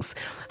buildings,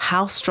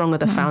 how strong are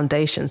the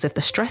foundations? If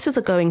the stresses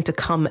are going to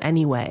come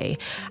anyway,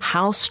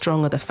 how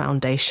strong are the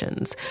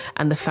foundations?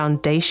 And the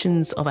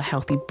foundations of a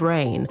healthy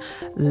brain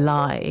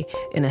lie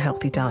in a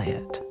healthy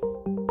diet.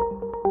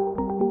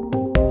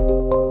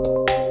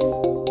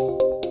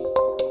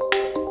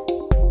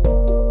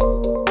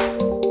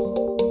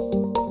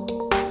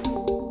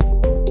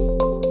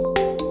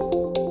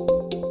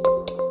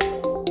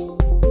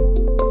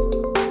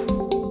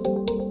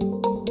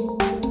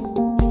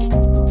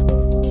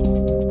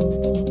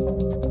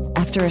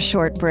 After a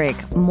short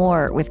break,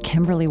 more with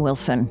Kimberley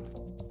Wilson.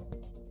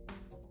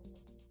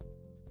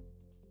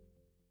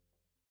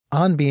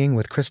 On Being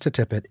with Krista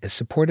Tippett is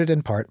supported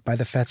in part by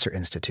the Fetzer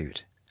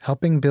Institute,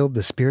 helping build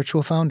the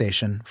spiritual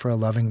foundation for a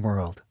loving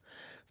world.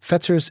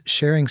 Fetzer's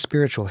Sharing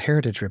Spiritual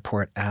Heritage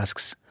report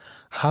asks,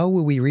 how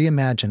will we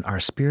reimagine our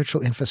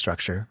spiritual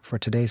infrastructure for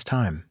today's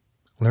time?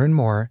 Learn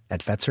more at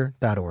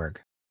Fetzer.org.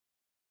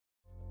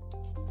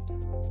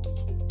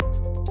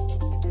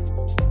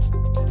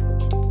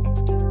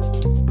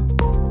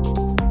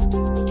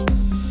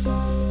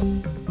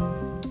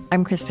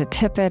 I'm Krista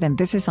Tippett, and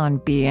this is On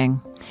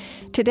Being.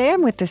 Today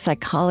I'm with the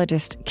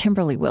psychologist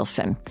Kimberley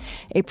Wilson,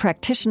 a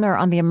practitioner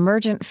on the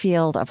emergent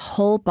field of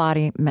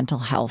whole-body mental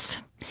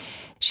health.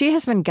 She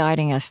has been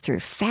guiding us through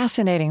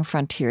fascinating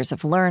frontiers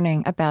of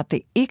learning about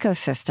the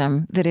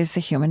ecosystem that is the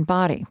human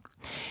body.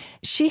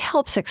 She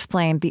helps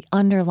explain the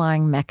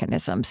underlying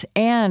mechanisms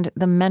and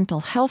the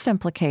mental health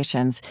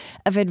implications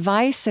of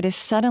advice that is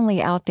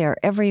suddenly out there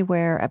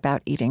everywhere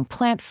about eating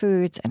plant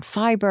foods and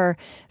fiber,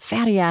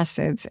 fatty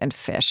acids, and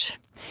fish.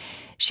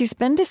 She's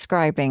been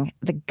describing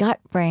the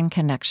gut-brain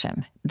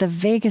connection, the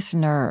vagus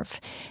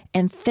nerve,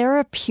 and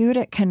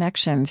therapeutic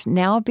connections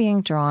now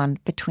being drawn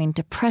between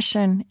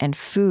depression and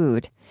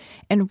food,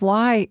 and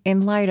why,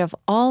 in light of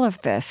all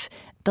of this,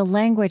 the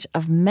language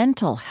of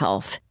mental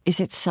health is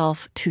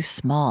itself too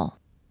small.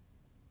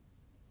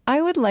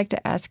 I would like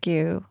to ask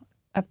you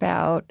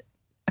about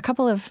a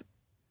couple of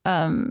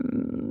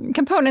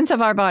components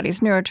of our bodies,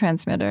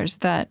 neurotransmitters,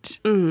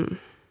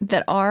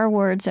 that are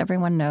words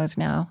everyone knows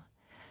now,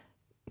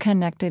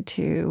 connected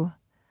to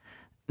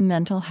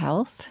mental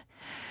health.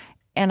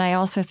 And I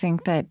also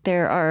think that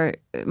there are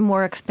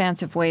more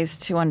expansive ways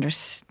to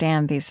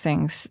understand these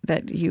things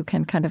that you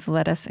can kind of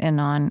let us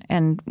in on.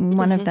 And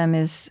one of them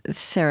is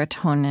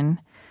serotonin.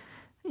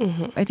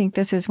 I think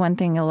this is one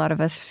thing a lot of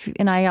us,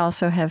 and I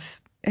also have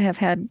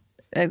had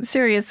a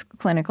serious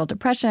clinical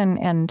depression.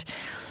 And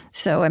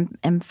so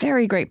I'm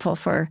very grateful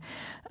for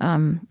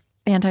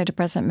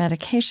antidepressant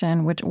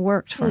medication, which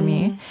worked for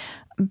me.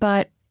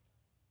 But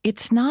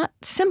it's not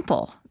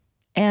simple,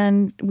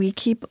 and we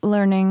keep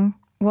learning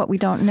what we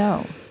don't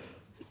know.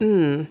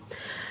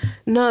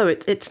 No,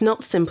 it's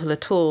not simple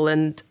at all.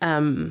 And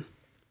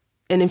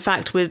in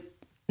fact, we're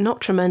not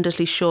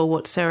tremendously sure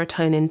what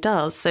serotonin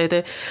does. So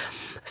the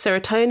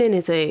serotonin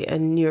is a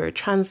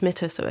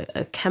neurotransmitter, so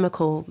a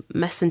chemical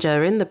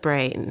messenger in the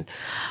brain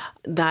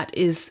that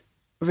is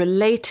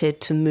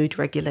related to mood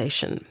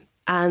regulation.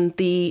 And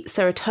the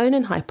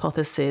serotonin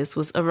hypothesis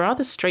was a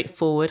rather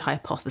straightforward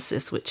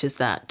hypothesis, which is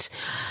that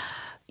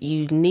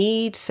you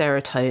need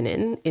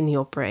serotonin in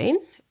your brain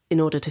in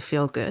order to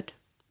feel good.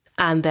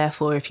 And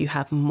therefore, if you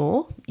have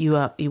more, you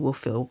will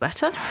feel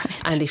better.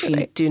 Right, and if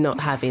you do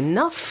not have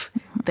enough,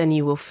 then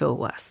you will feel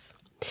worse.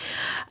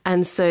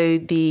 And so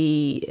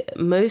the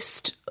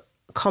most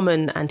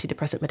common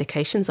antidepressant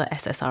medications are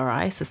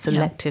SSRIs, so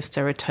selective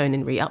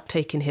serotonin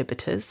reuptake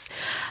inhibitors,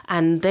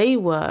 and they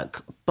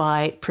work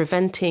by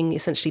preventing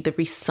essentially the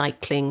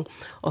recycling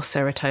of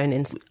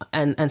serotonin.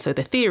 And so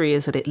the theory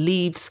is that it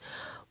leaves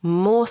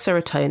more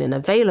serotonin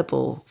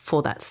available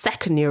for that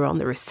second neuron,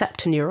 the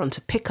receptor neuron,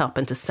 to pick up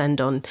and to send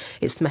on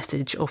its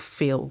message of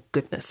feel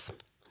goodness.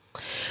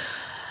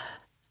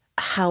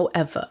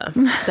 However,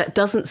 that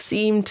doesn't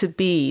seem to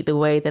be the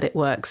way that it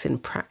works in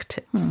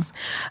practice,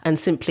 and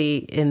simply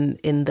in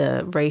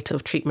the rate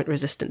of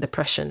treatment-resistant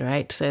depression,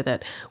 right? So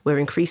that we're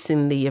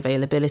increasing the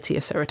availability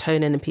of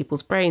serotonin in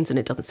people's brains, and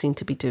it doesn't seem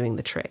to be doing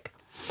the trick,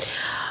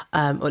 or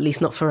at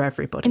least not for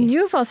everybody. And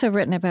you've also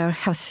written about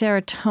how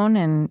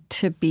serotonin,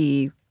 to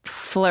be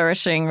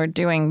flourishing or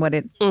doing what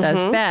it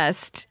does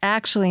best,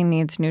 actually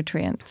needs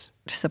nutrient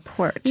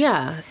support.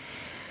 Yeah.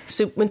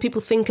 So when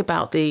people think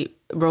about the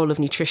role of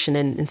nutrition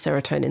in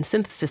serotonin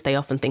synthesis, they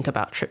often think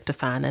about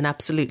tryptophan. And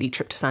absolutely,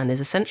 tryptophan is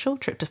essential.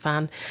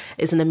 Tryptophan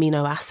is an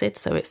amino acid,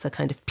 so it's a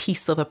kind of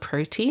piece of a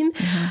protein,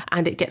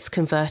 and it gets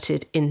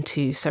converted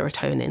into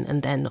serotonin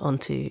and then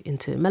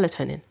into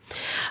melatonin.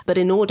 But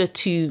in order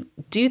to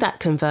do that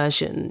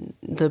conversion,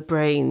 the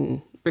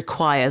brain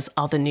requires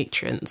other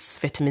nutrients,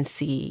 vitamin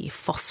C,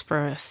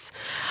 phosphorus,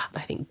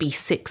 I think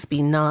B6,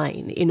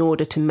 B9, in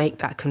order to make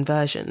that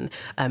conversion,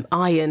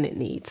 iron it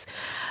needs.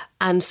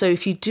 And so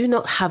if you do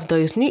not have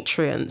those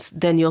nutrients,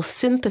 then your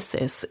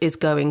synthesis is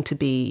going to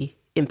be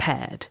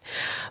impaired.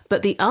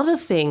 But the other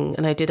thing,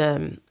 and I did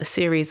a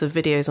series of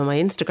videos on my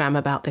Instagram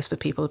about this for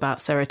people about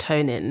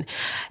serotonin,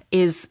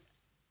 is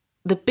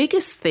the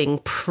biggest thing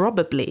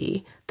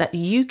probably that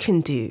you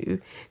can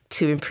do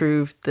to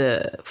improve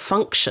the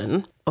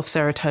function of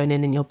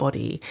serotonin in your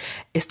body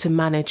is to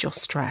manage your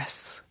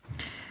stress.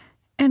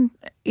 And,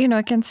 you know,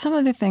 again, some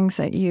of the things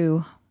that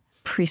you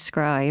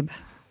prescribe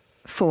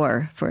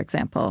for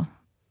example,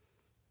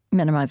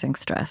 minimizing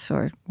stress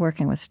or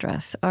working with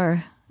stress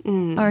are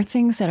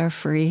things that are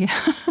free.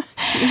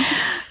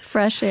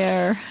 Fresh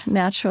air,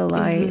 natural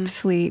light,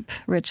 sleep,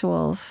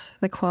 rituals,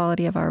 the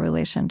quality of our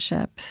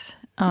relationships.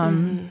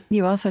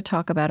 You also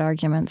talk about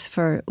arguments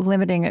for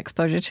limiting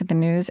exposure to the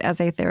news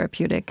as a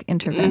therapeutic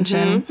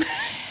intervention.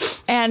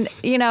 And,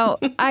 you know,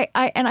 I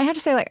have to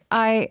say, like,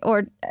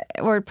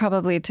 or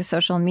probably to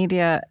social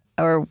media,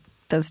 or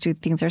those two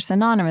things are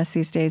synonymous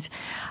these days.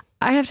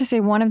 I have to say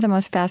one of the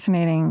most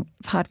fascinating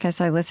podcasts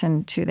I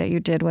listened to that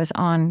you did was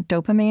on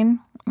dopamine,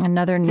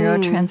 another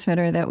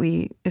neurotransmitter that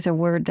is a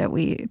word that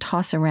we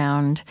toss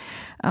around.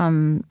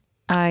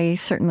 I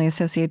certainly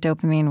associate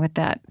dopamine with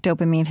that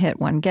dopamine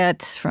hit one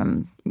gets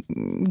from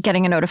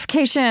getting a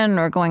notification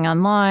or going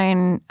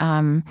online,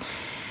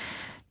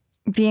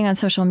 being on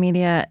social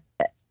media.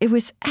 It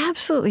was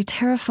absolutely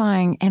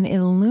terrifying and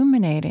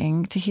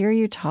illuminating to hear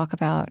you talk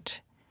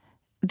about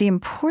the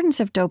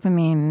importance of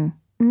dopamine,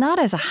 not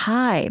as a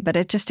high, but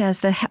it just as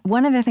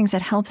one of the things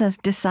that helps us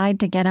decide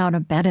to get out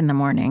of bed in the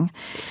morning,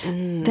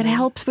 that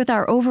helps with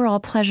our overall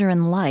pleasure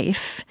in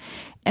life.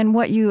 And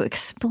what you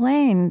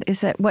explained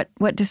is that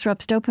what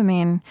disrupts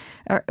dopamine,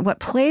 or what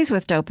plays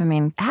with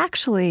dopamine,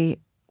 actually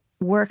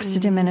works to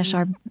diminish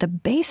the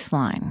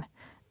baseline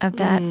of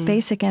that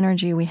basic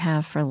energy we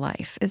have for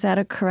life. Is that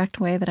a correct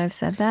way that I've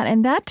said that?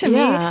 And that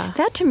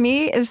to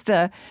me is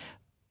the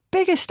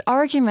biggest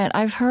argument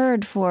I've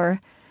heard for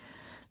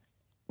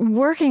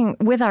working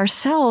with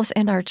ourselves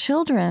and our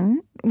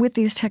children with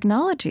these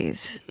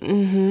technologies.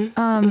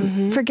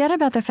 Forget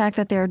about the fact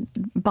that they're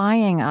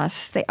buying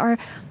us. They are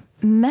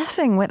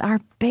messing with our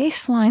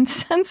baseline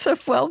sense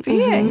of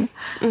well-being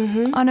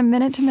on a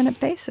minute-to-minute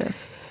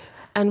basis.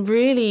 And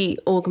really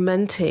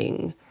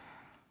augmenting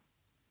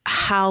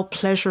how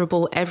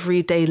pleasurable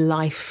everyday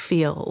life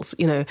feels,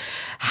 you know,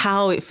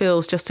 how it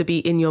feels just to be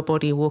in your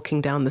body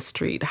walking down the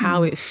street,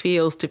 how it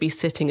feels to be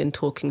sitting and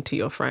talking to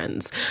your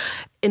friends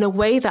in a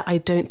way that I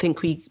don't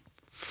think we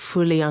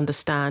fully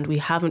understand. We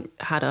haven't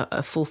had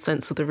a full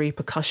sense of the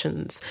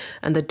repercussions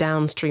and the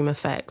downstream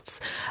effects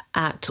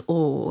at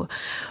all.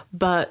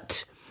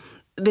 But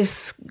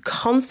this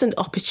constant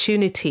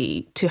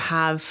opportunity to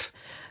have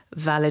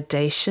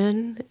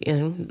validation, you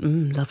know,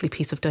 lovely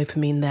piece of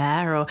dopamine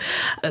there, or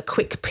a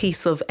quick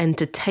piece of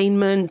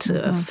entertainment,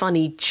 a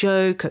funny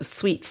joke, a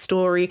sweet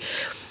story,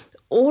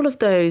 all of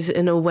those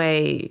in a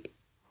way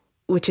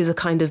which is a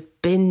kind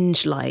of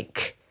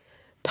binge-like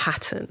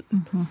pattern.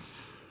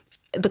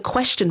 The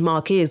question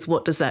mark is,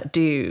 what does that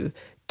do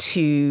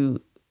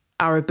to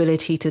our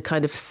ability to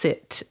kind of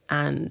sit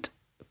and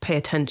pay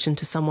attention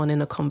to someone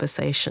in a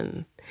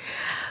conversation,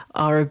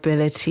 our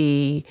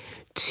ability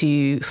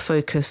to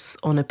focus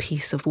on a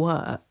piece of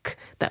work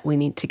that we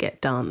need to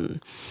get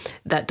done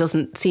that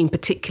doesn't seem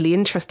particularly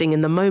interesting in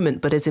the moment,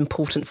 but is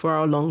important for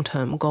our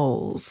long-term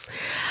goals.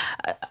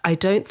 I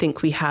don't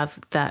think we have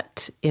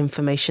that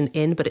information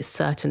but it's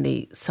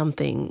certainly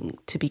something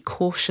to be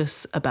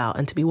cautious about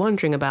and to be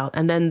wondering about.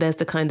 And then there's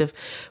the kind of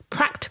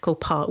practical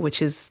part,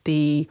 which is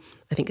I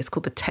think it's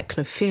called the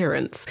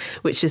technoference,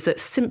 which is that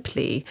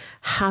simply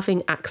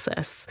having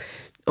access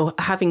or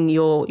having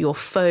your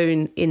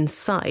phone in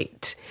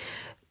sight,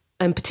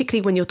 and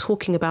particularly when you're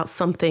talking about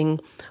something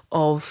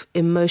of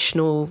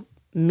emotional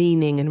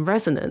meaning and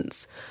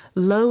resonance,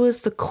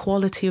 lowers the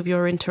quality of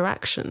your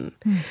interaction.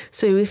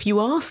 So if you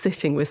are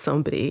sitting with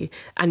somebody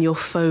and your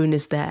phone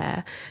is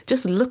there,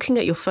 just looking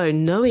at your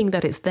phone, knowing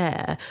that it's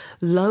there,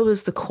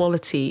 lowers the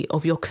quality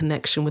of your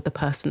connection with the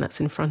person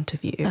that's in front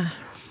of you.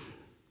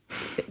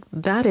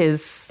 That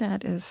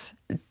is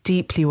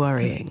deeply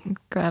worrying.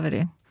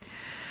 Gravity.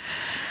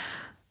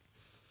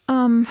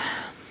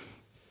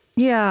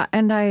 Yeah,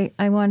 and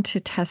I want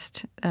to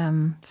test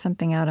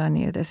something out on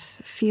you.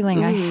 This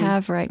feeling I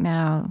have right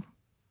now.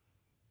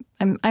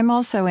 I'm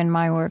also in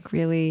my work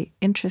really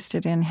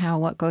interested in how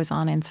what goes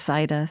on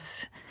inside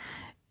us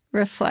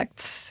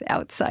reflects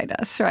outside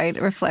us, right?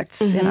 It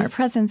reflects in our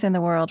presence in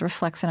the world,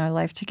 reflects in our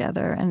life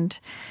together. And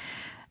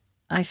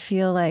I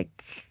feel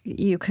like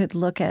you could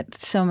look at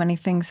so many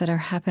things that are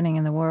happening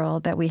in the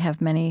world that we have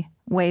many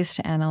ways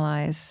to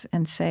analyze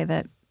and say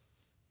that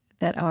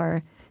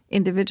our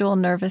individual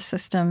nervous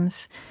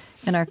systems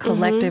and our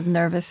collective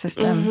nervous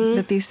system,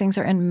 that these things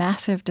are in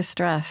massive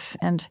distress.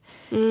 And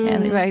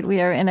right, we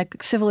are in a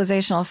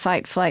civilizational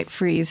fight, flight,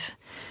 freeze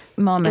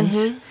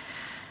moment.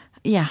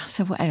 Yeah,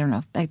 so I don't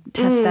know. I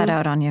test that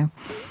out on you.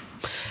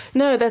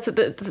 No, that's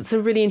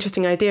a really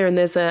interesting idea. And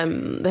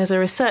there's a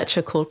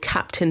researcher called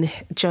Captain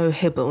Joe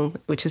Hibble,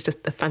 which is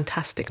just a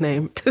fantastic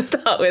name to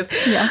start with.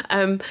 Yeah.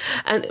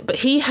 But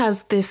he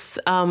has this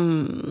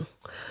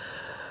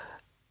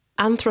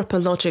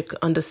anthropologic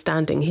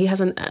understanding. He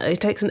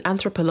takes an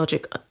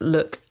anthropologic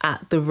look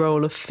at the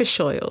role of fish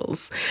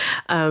oils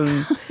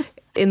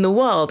in the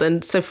world.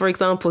 And so, for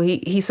example,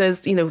 he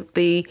says,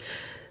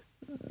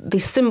 the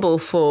symbol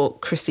for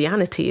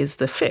Christianity is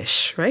the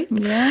fish, right?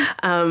 Yeah.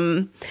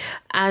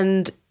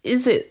 And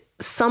is it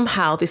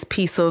somehow this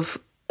piece of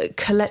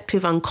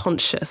collective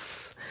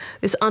unconscious,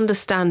 this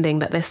understanding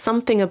that there's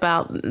something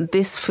about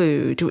this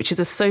food which is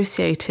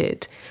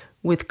associated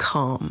with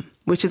calm,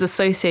 which is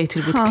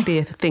associated with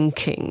clear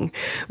thinking,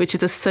 which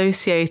is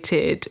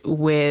associated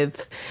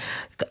with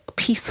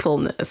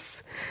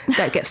peacefulness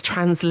that gets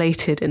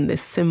translated in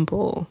this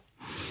symbol?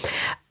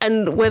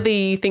 And whether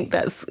you think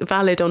that's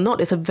valid or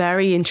not, it's a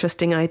very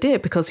interesting idea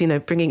because,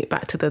 bringing it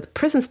back to the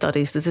prison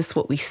studies, is this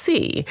what we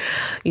see?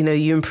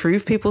 You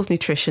improve people's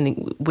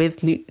nutrition with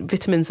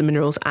vitamins and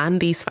minerals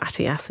and these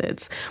fatty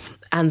acids,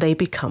 and they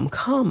become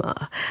calmer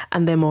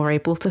and they're more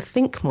able to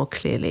think more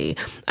clearly.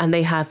 And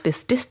they have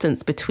this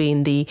distance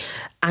between the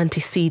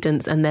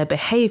antecedents and their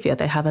behavior.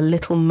 They have a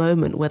little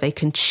moment where they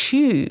can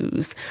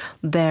choose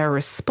their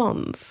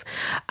response.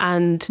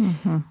 And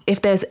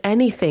if there's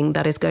anything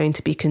that is going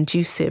to be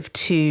conducive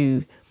to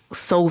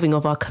solving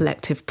of our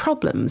collective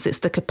problems, it's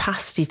the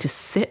capacity to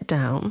sit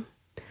down,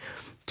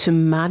 to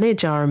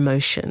manage our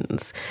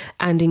emotions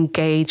and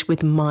engage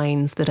with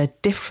minds that are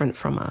different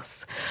from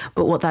us.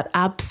 But what that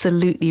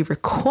absolutely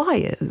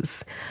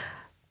requires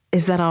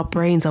is that our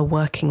brains are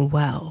working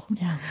well.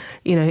 Yeah.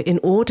 In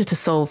order to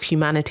solve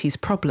humanity's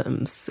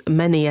problems,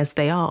 many as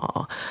they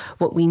are,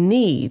 what we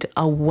need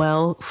are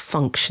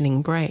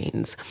well-functioning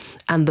brains.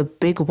 And the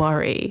big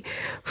worry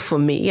for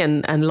me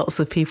and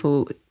lots of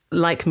people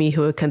like me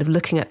who are kind of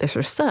looking at this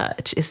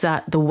research is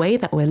that the way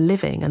that we're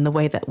living and the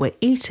way that we're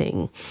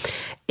eating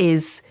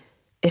is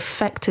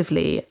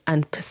effectively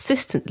and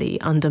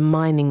persistently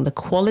undermining the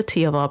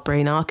quality of our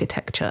brain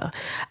architecture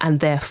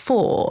and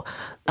therefore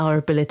our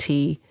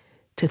ability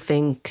to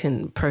think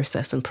and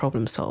process and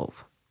problem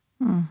solve.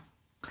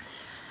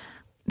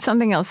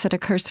 Something else that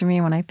occurs to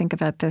me when I think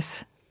about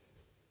this,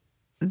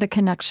 the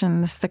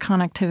connections, the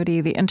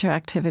connectivity, the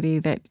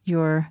interactivity that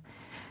you're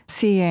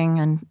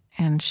seeing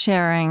and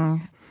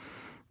sharing,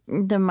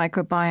 the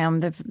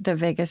microbiome, the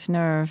vagus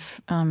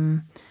nerve,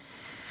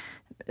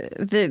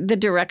 the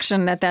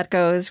direction that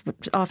goes,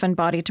 often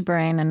body to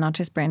brain and not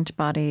just brain to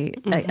body.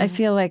 I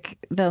feel like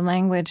the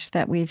language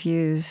that we've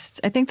used,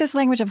 I think this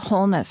language of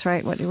wholeness,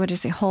 right? What do you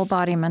say? Whole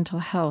body mental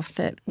health,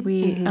 that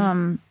we,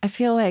 I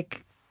feel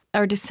like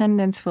our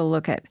descendants will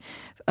look at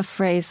a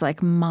phrase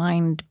like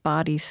mind,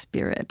 body,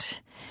 spirit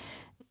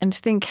and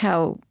think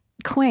how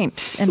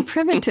quaint and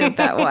primitive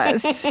that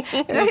was.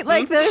 Right?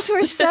 Like those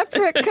were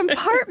separate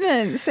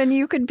compartments and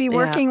you could be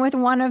working with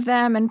one of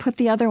them and put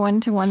the other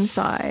one to one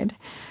side.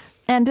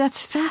 And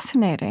that's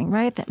fascinating,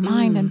 right? That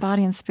mind and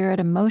body and spirit,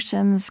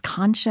 emotions,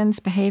 conscience,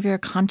 behavior,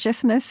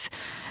 consciousness.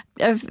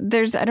 I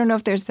don't know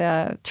if there's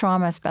a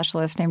trauma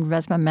specialist named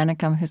Resmaa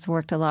Menakem who's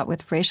worked a lot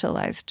with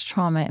racialized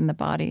trauma in the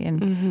body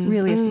in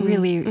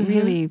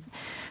really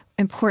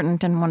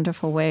important and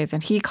wonderful ways.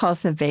 And he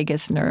calls the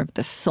vagus nerve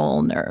the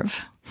soul nerve.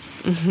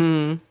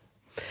 Yeah,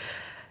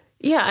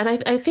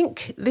 and I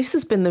think this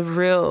has been the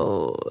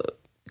real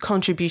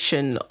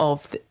contribution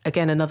of,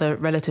 again, another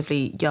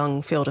relatively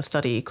young field of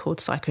study called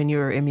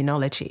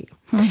psychoneuroimmunology.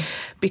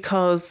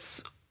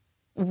 Because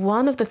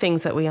one of the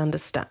things that we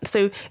understand,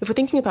 so if we're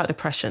thinking about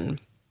depression,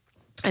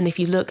 and if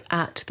you look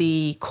at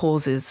the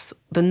causes,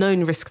 the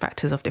known risk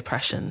factors of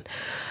depression,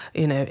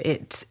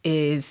 it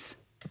is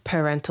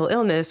parental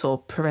illness or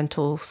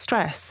parental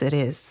stress, it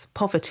is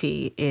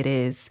poverty, it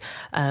is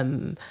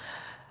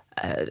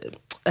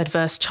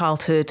adverse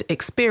childhood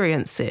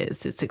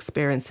experiences, it's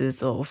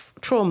experiences of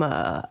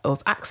trauma,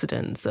 of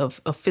accidents, of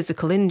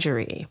physical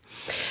injury.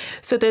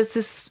 So there's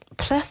this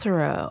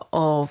plethora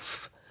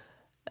of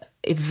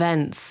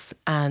events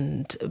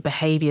and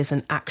behaviors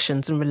and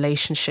actions and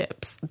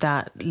relationships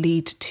that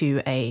lead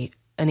to an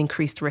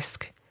increased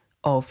risk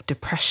of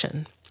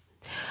depression.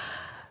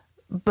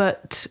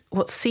 But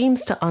what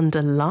seems to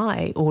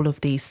underlie all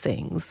of these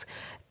things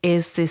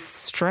is this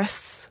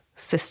stress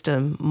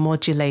system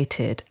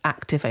modulated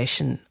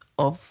activation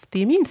of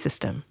the immune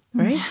system,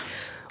 right?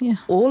 Yeah.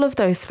 All of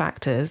those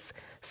factors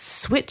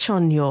switch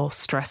on your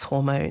stress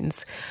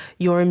hormones.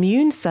 Your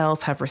immune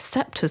cells have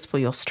receptors for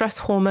your stress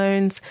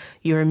hormones.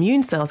 Your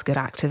immune cells get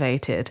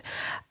activated.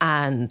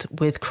 And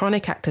with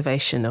chronic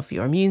activation of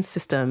your immune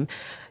system,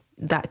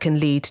 that can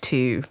lead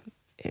to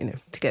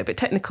to get a bit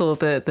technical,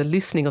 the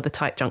loosening of the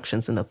tight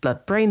junctions in the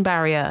blood-brain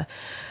barrier,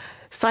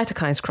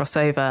 cytokines cross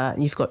over,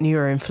 and you've got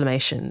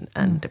neuroinflammation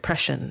and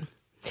depression.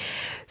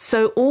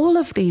 So all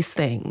of these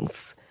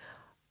things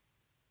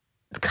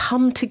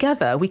come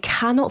together. We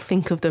cannot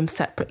think of them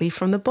separately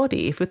from the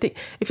body.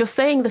 If you're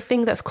saying the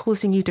thing that's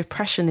causing you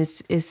depression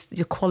is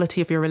the quality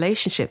of your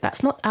relationship,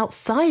 that's not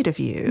outside of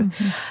you.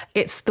 Mm-hmm.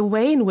 It's the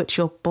way in which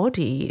your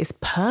body is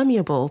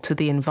permeable to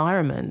the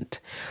environment,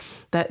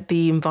 that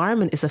the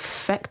environment is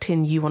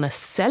affecting you on a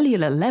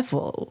cellular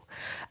level,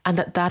 and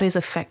that is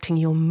affecting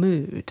your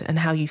mood and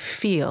how you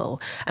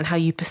feel and how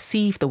you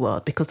perceive the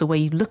world, because the way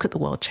you look at the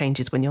world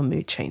changes when your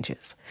mood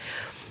changes.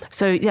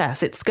 So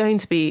yes, it's going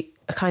to be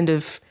a kind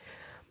of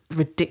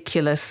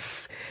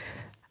ridiculous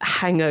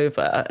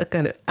hangover, a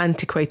kind of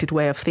antiquated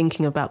way of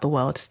thinking about the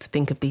world is to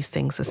think of these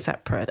things as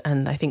separate.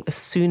 And I think the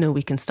sooner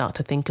we can start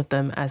to think of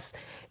them as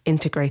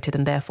integrated,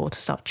 and therefore to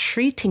start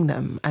treating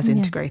them as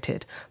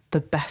integrated, the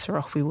better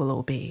off we will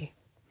all be.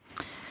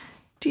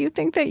 Do you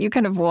think that you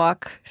kind of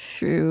walk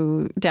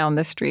down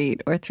the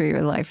street or through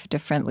your life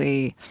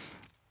differently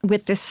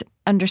with this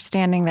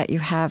understanding that you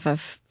have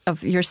of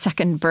your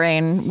second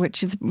brain,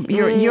 which is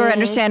your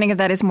understanding of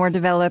that is more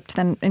developed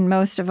than in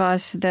most of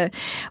us,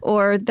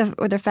 or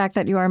the fact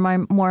that you are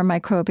more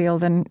microbial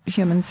than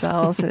human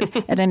cells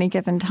at any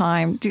given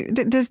time?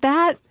 Does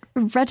that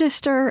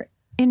register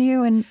in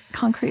you in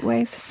concrete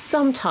ways?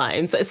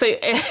 Sometimes. So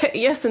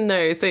yes and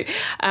no. So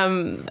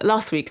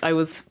last week I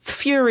was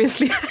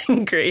furiously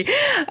angry,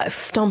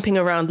 stomping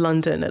around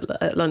London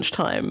at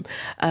lunchtime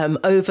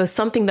over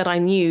something that I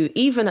knew,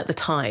 even at the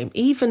time,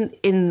 even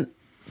in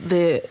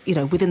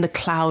within the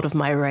cloud of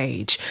my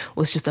rage,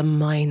 was just a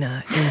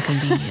minor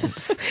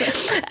inconvenience.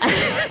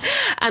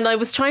 And I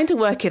was trying to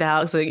work it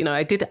out. So,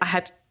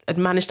 I'd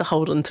managed to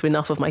hold on to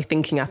enough of my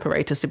thinking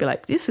apparatus to be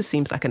like, this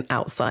seems like an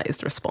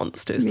outsized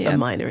response to a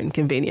minor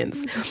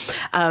inconvenience.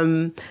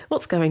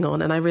 What's going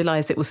on? And I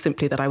realized it was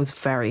simply that I was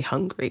very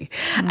hungry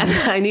and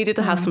I needed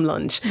to have some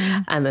lunch.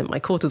 And then my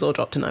cortisol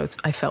dropped and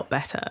I felt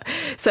better.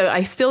 So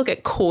I still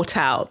get caught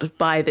out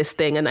by this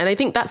thing. And I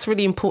think that's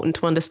really important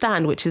to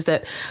understand, which is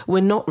that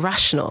we're not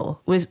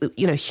rational.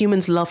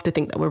 Humans love to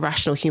think that we're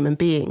rational human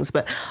beings,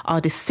 but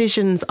our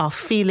decisions, our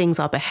feelings,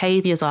 our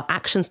behaviors, our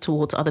actions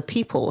towards other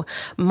people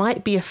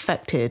might be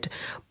affected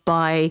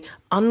by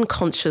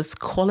unconscious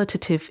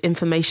qualitative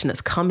information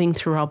that's coming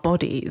through our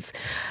bodies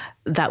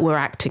that we're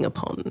acting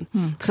upon.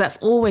 So that's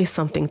always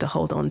something to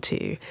hold on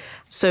to.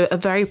 So a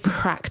very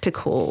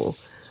practical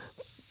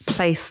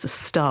place to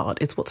start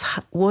is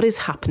what is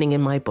happening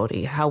in my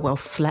body? How well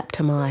slept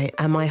am I?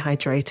 Am I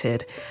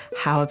hydrated?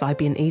 How have I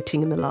been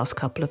eating in the last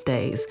couple of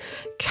days?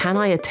 Can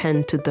I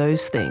attend to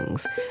those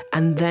things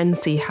and then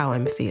see how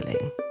I'm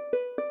feeling?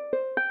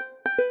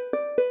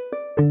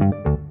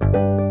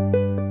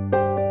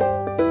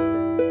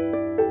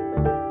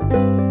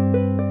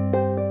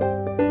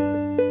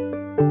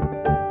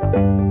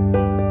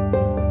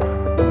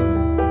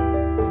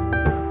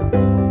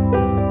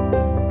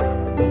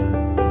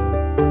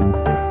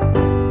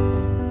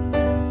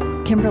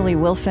 Kimberley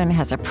Wilson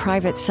has a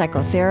private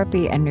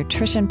psychotherapy and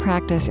nutrition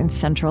practice in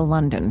central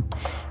London.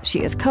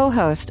 She is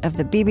co-host of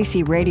the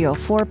BBC Radio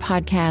 4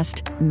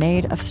 podcast,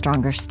 Made of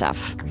Stronger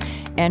Stuff.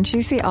 And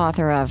she's the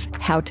author of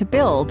How to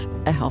Build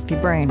a Healthy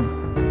Brain.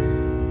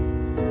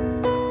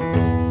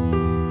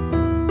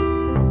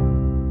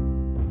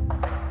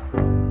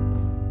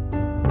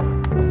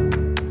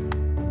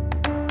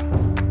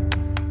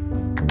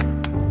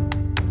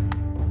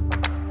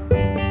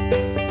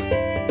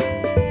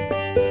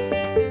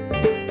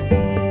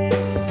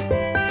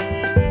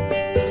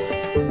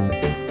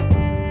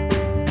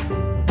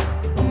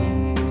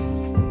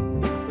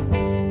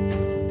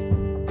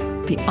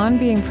 The On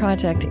Being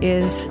Project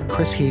is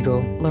Chris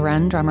Heagle,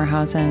 Loren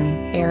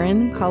Drummerhausen,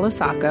 Aaron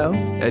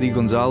Colasacco, Eddie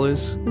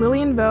Gonzalez,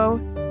 Lillian Vo,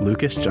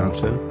 Lucas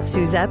Johnson,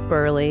 Suzette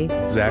Burley,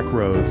 Zach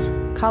Rose,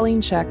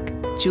 Colleen Scheck,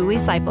 Julie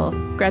Seipel,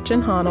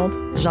 Gretchen Honnold,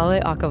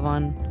 Jale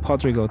Akavan,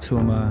 Rodrigo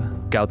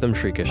Tuma, Gautam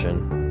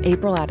Shrikishan,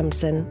 April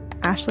Adamson,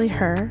 Ashley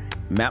Herr,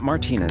 Matt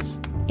Martinez,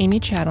 Amy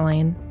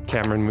Chatelaine,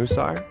 Cameron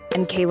Musar,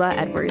 and Kayla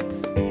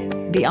Edwards.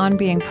 The On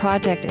Being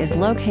Project is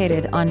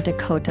located on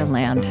Dakota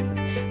land.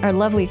 Our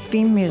lovely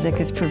theme music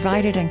is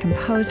provided and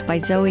composed by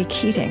Zoe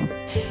Keating.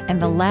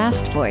 And the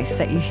last voice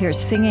that you hear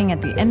singing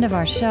at the end of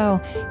our show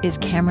is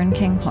Cameron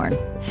Kinghorn.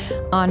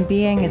 On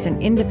Being is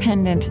an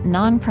independent,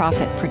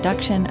 nonprofit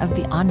production of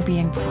the On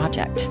Being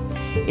Project.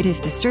 It is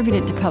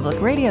distributed to public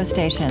radio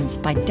stations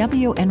by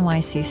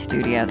WNYC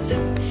Studios.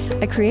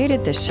 I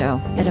created this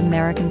show at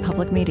American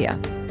Public Media.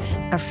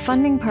 Our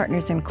funding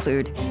partners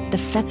include the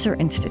Fetzer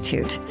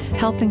Institute,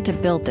 helping to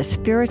build the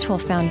spiritual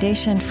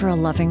foundation for a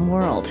loving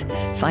world.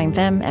 Find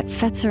them at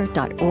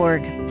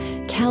fetzer.org.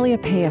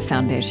 Calliopeia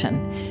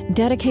Foundation,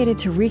 dedicated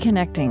to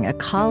reconnecting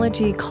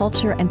ecology,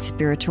 culture, and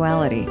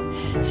spirituality,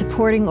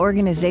 supporting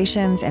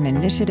organizations and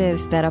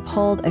initiatives that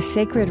uphold a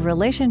sacred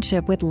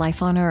relationship with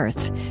life on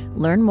Earth.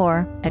 Learn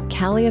more at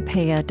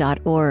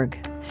calliopeia.org.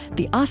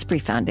 The Osprey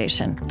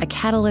Foundation, a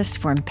catalyst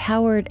for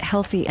empowered,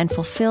 healthy, and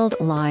fulfilled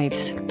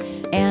lives.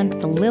 and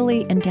the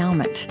Lilly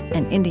Endowment,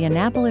 an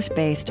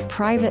Indianapolis-based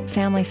private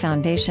family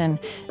foundation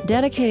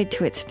dedicated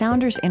to its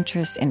founders'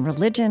 interests in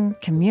religion,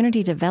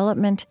 community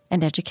development,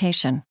 and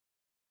education.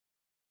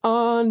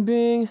 On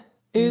Being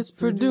is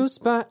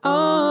produced by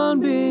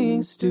On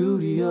Being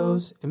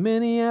Studios in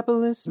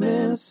Minneapolis,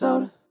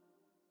 Minnesota.